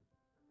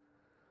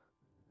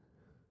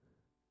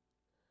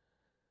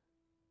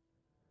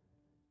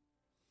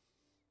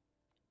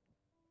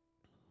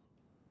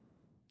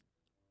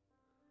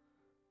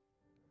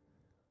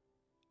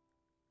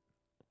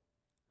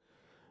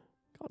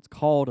 God's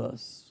called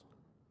us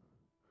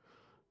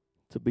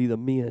to be the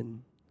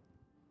men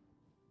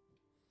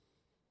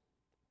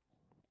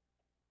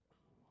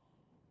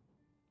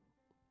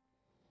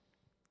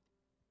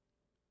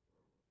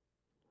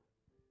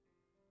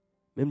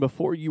and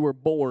before you were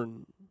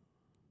born,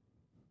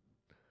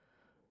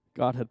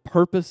 God had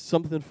purposed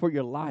something for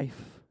your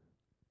life.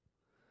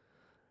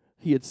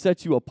 He had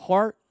set you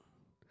apart.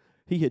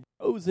 He had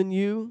chosen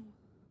you.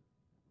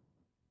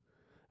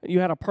 And you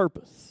had a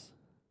purpose.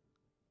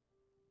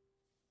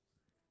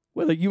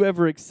 Whether you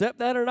ever accept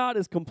that or not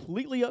is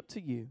completely up to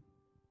you.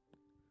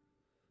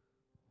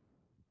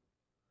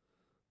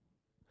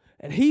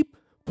 And he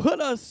put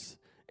us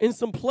in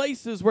some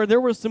places where there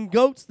were some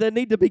goats that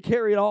need to be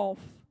carried off.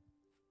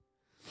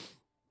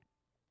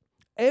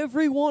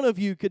 Every one of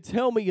you could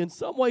tell me in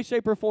some way,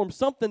 shape, or form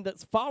something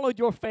that's followed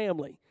your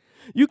family.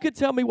 You could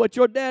tell me what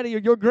your daddy or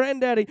your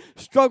granddaddy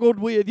struggled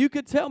with. You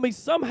could tell me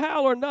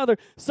somehow or another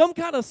some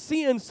kind of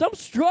sin, some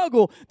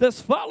struggle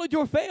that's followed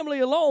your family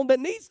along that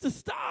needs to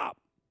stop.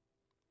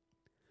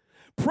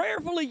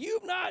 Prayerfully,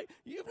 you've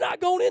not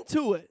gone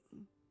into it.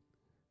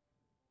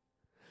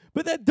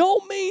 But that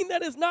don't mean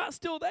that it's not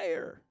still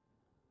there.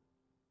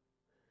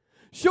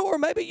 Sure,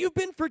 maybe you've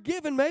been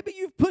forgiven. Maybe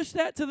you've pushed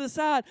that to the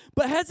side.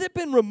 But has it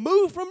been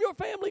removed from your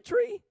family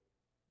tree?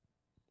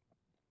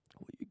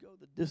 Will you go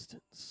the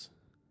distance?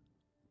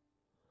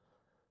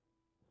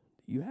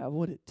 Do you have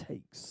what it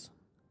takes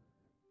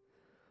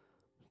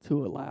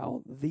to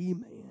allow the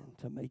man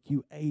to make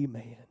you a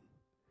man?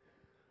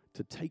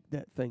 To take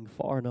that thing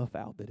far enough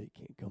out that it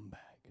can't come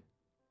back?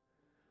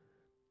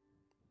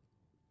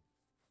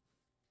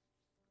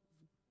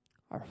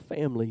 Our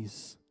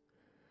families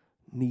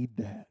need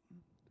that.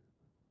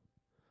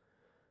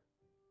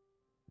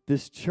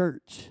 This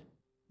church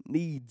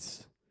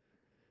needs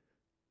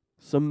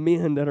some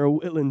men that are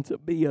willing to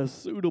be a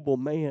suitable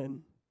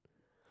man,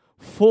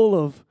 full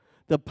of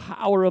the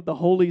power of the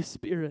Holy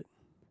Spirit,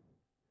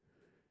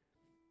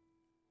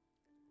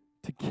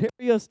 to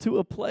carry us to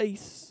a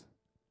place,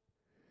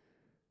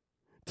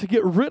 to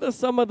get rid of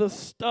some of the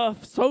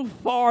stuff so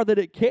far that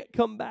it can't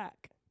come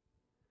back.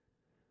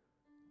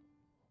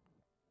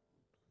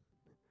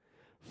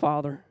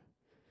 Father,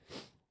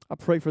 I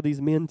pray for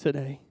these men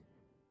today.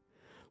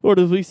 Lord,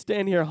 as we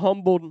stand here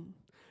humbled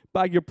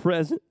by your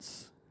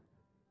presence,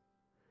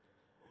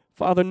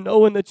 Father,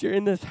 knowing that you're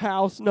in this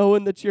house,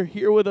 knowing that you're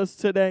here with us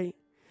today,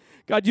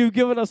 God, you've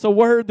given us a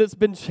word that's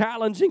been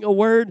challenging, a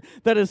word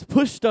that has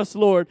pushed us,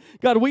 Lord.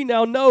 God, we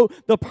now know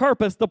the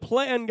purpose, the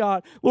plan,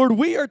 God. Lord,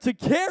 we are to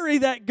carry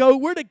that goat.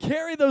 We're to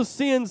carry those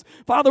sins.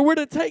 Father, we're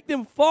to take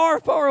them far,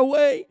 far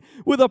away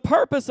with a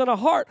purpose and a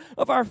heart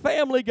of our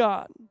family,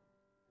 God.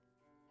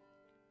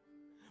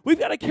 We've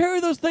got to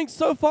carry those things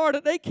so far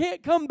that they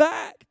can't come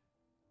back.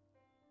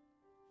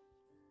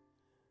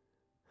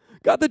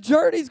 God, the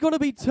journey's going to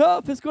be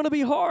tough. It's going to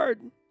be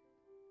hard.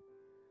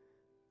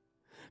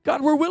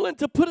 God, we're willing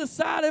to put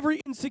aside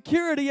every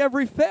insecurity,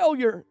 every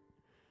failure,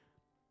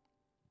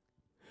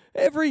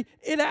 every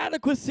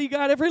inadequacy,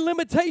 God, every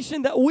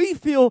limitation that we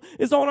feel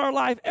is on our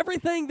life,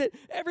 everything that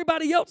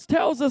everybody else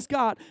tells us,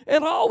 God.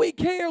 And all we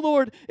care,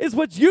 Lord, is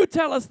what you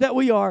tell us that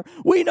we are.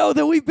 We know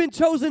that we've been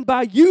chosen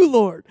by you,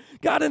 Lord.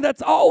 God, and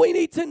that's all we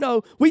need to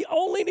know. We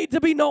only need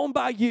to be known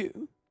by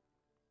you.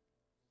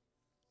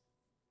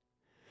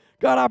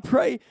 God, I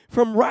pray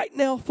from right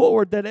now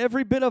forward that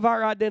every bit of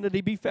our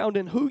identity be found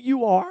in who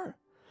you are.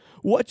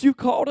 what you've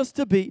called us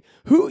to be,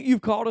 who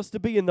you've called us to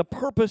be, and the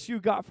purpose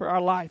you've got for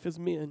our life as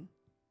men.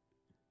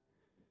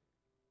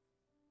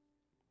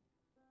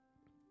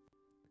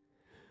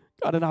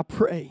 God, and I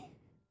pray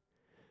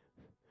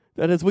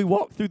that as we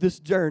walk through this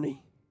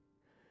journey,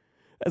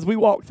 as we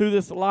walk through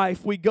this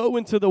life, we go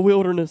into the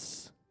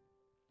wilderness.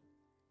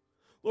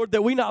 Lord,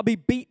 that we not be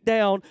beat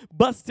down,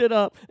 busted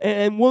up,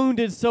 and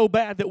wounded so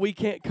bad that we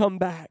can't come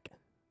back.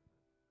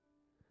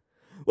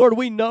 Lord,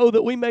 we know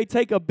that we may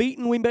take a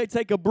beating, we may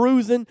take a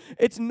bruising.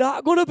 It's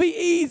not going to be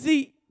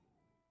easy.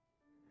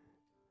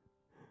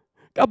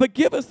 God, but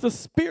give us the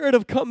spirit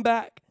of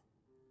comeback.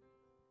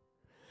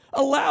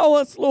 Allow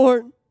us,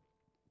 Lord,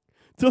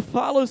 to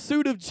follow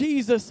suit of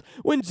Jesus.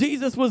 When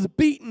Jesus was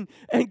beaten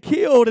and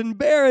killed and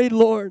buried,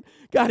 Lord,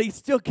 God, he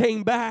still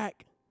came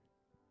back.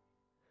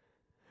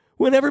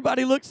 When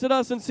everybody looks at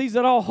us and sees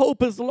that all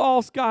hope is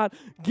lost, God,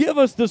 give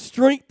us the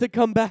strength to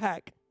come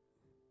back.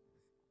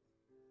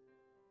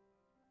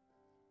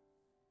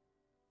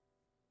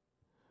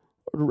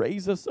 Lord,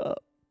 raise us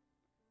up.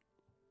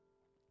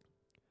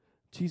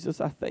 Jesus,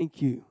 I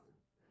thank you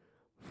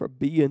for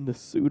being the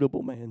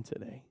suitable man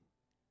today.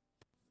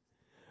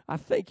 I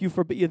thank you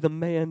for being the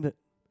man that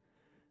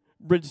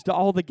bridged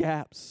all the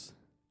gaps,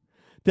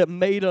 that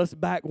made us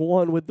back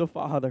one with the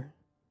Father.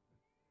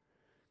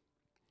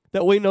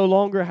 That we no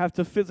longer have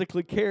to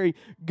physically carry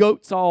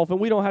goats off, and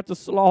we don't have to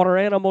slaughter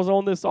animals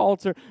on this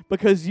altar,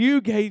 because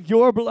you gave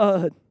your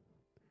blood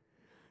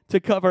to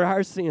cover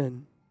our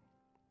sin.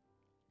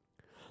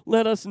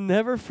 Let us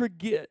never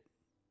forget.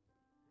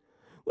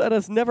 Let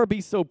us never be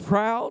so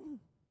proud.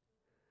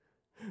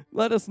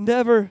 Let us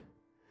never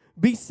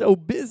be so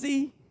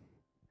busy.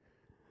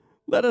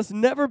 Let us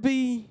never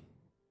be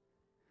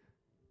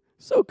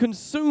so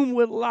consumed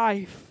with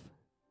life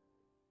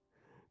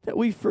that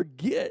we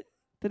forget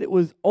that it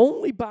was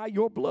only by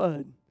your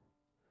blood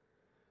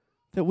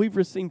that we've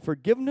received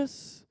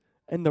forgiveness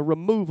and the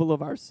removal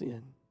of our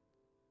sin.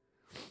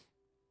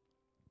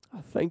 I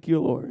thank you,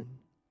 Lord.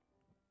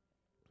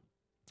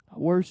 I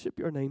worship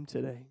your name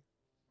today.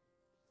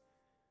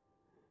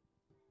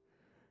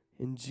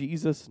 In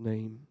Jesus'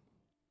 name,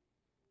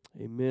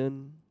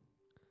 amen.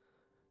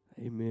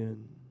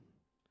 Amen.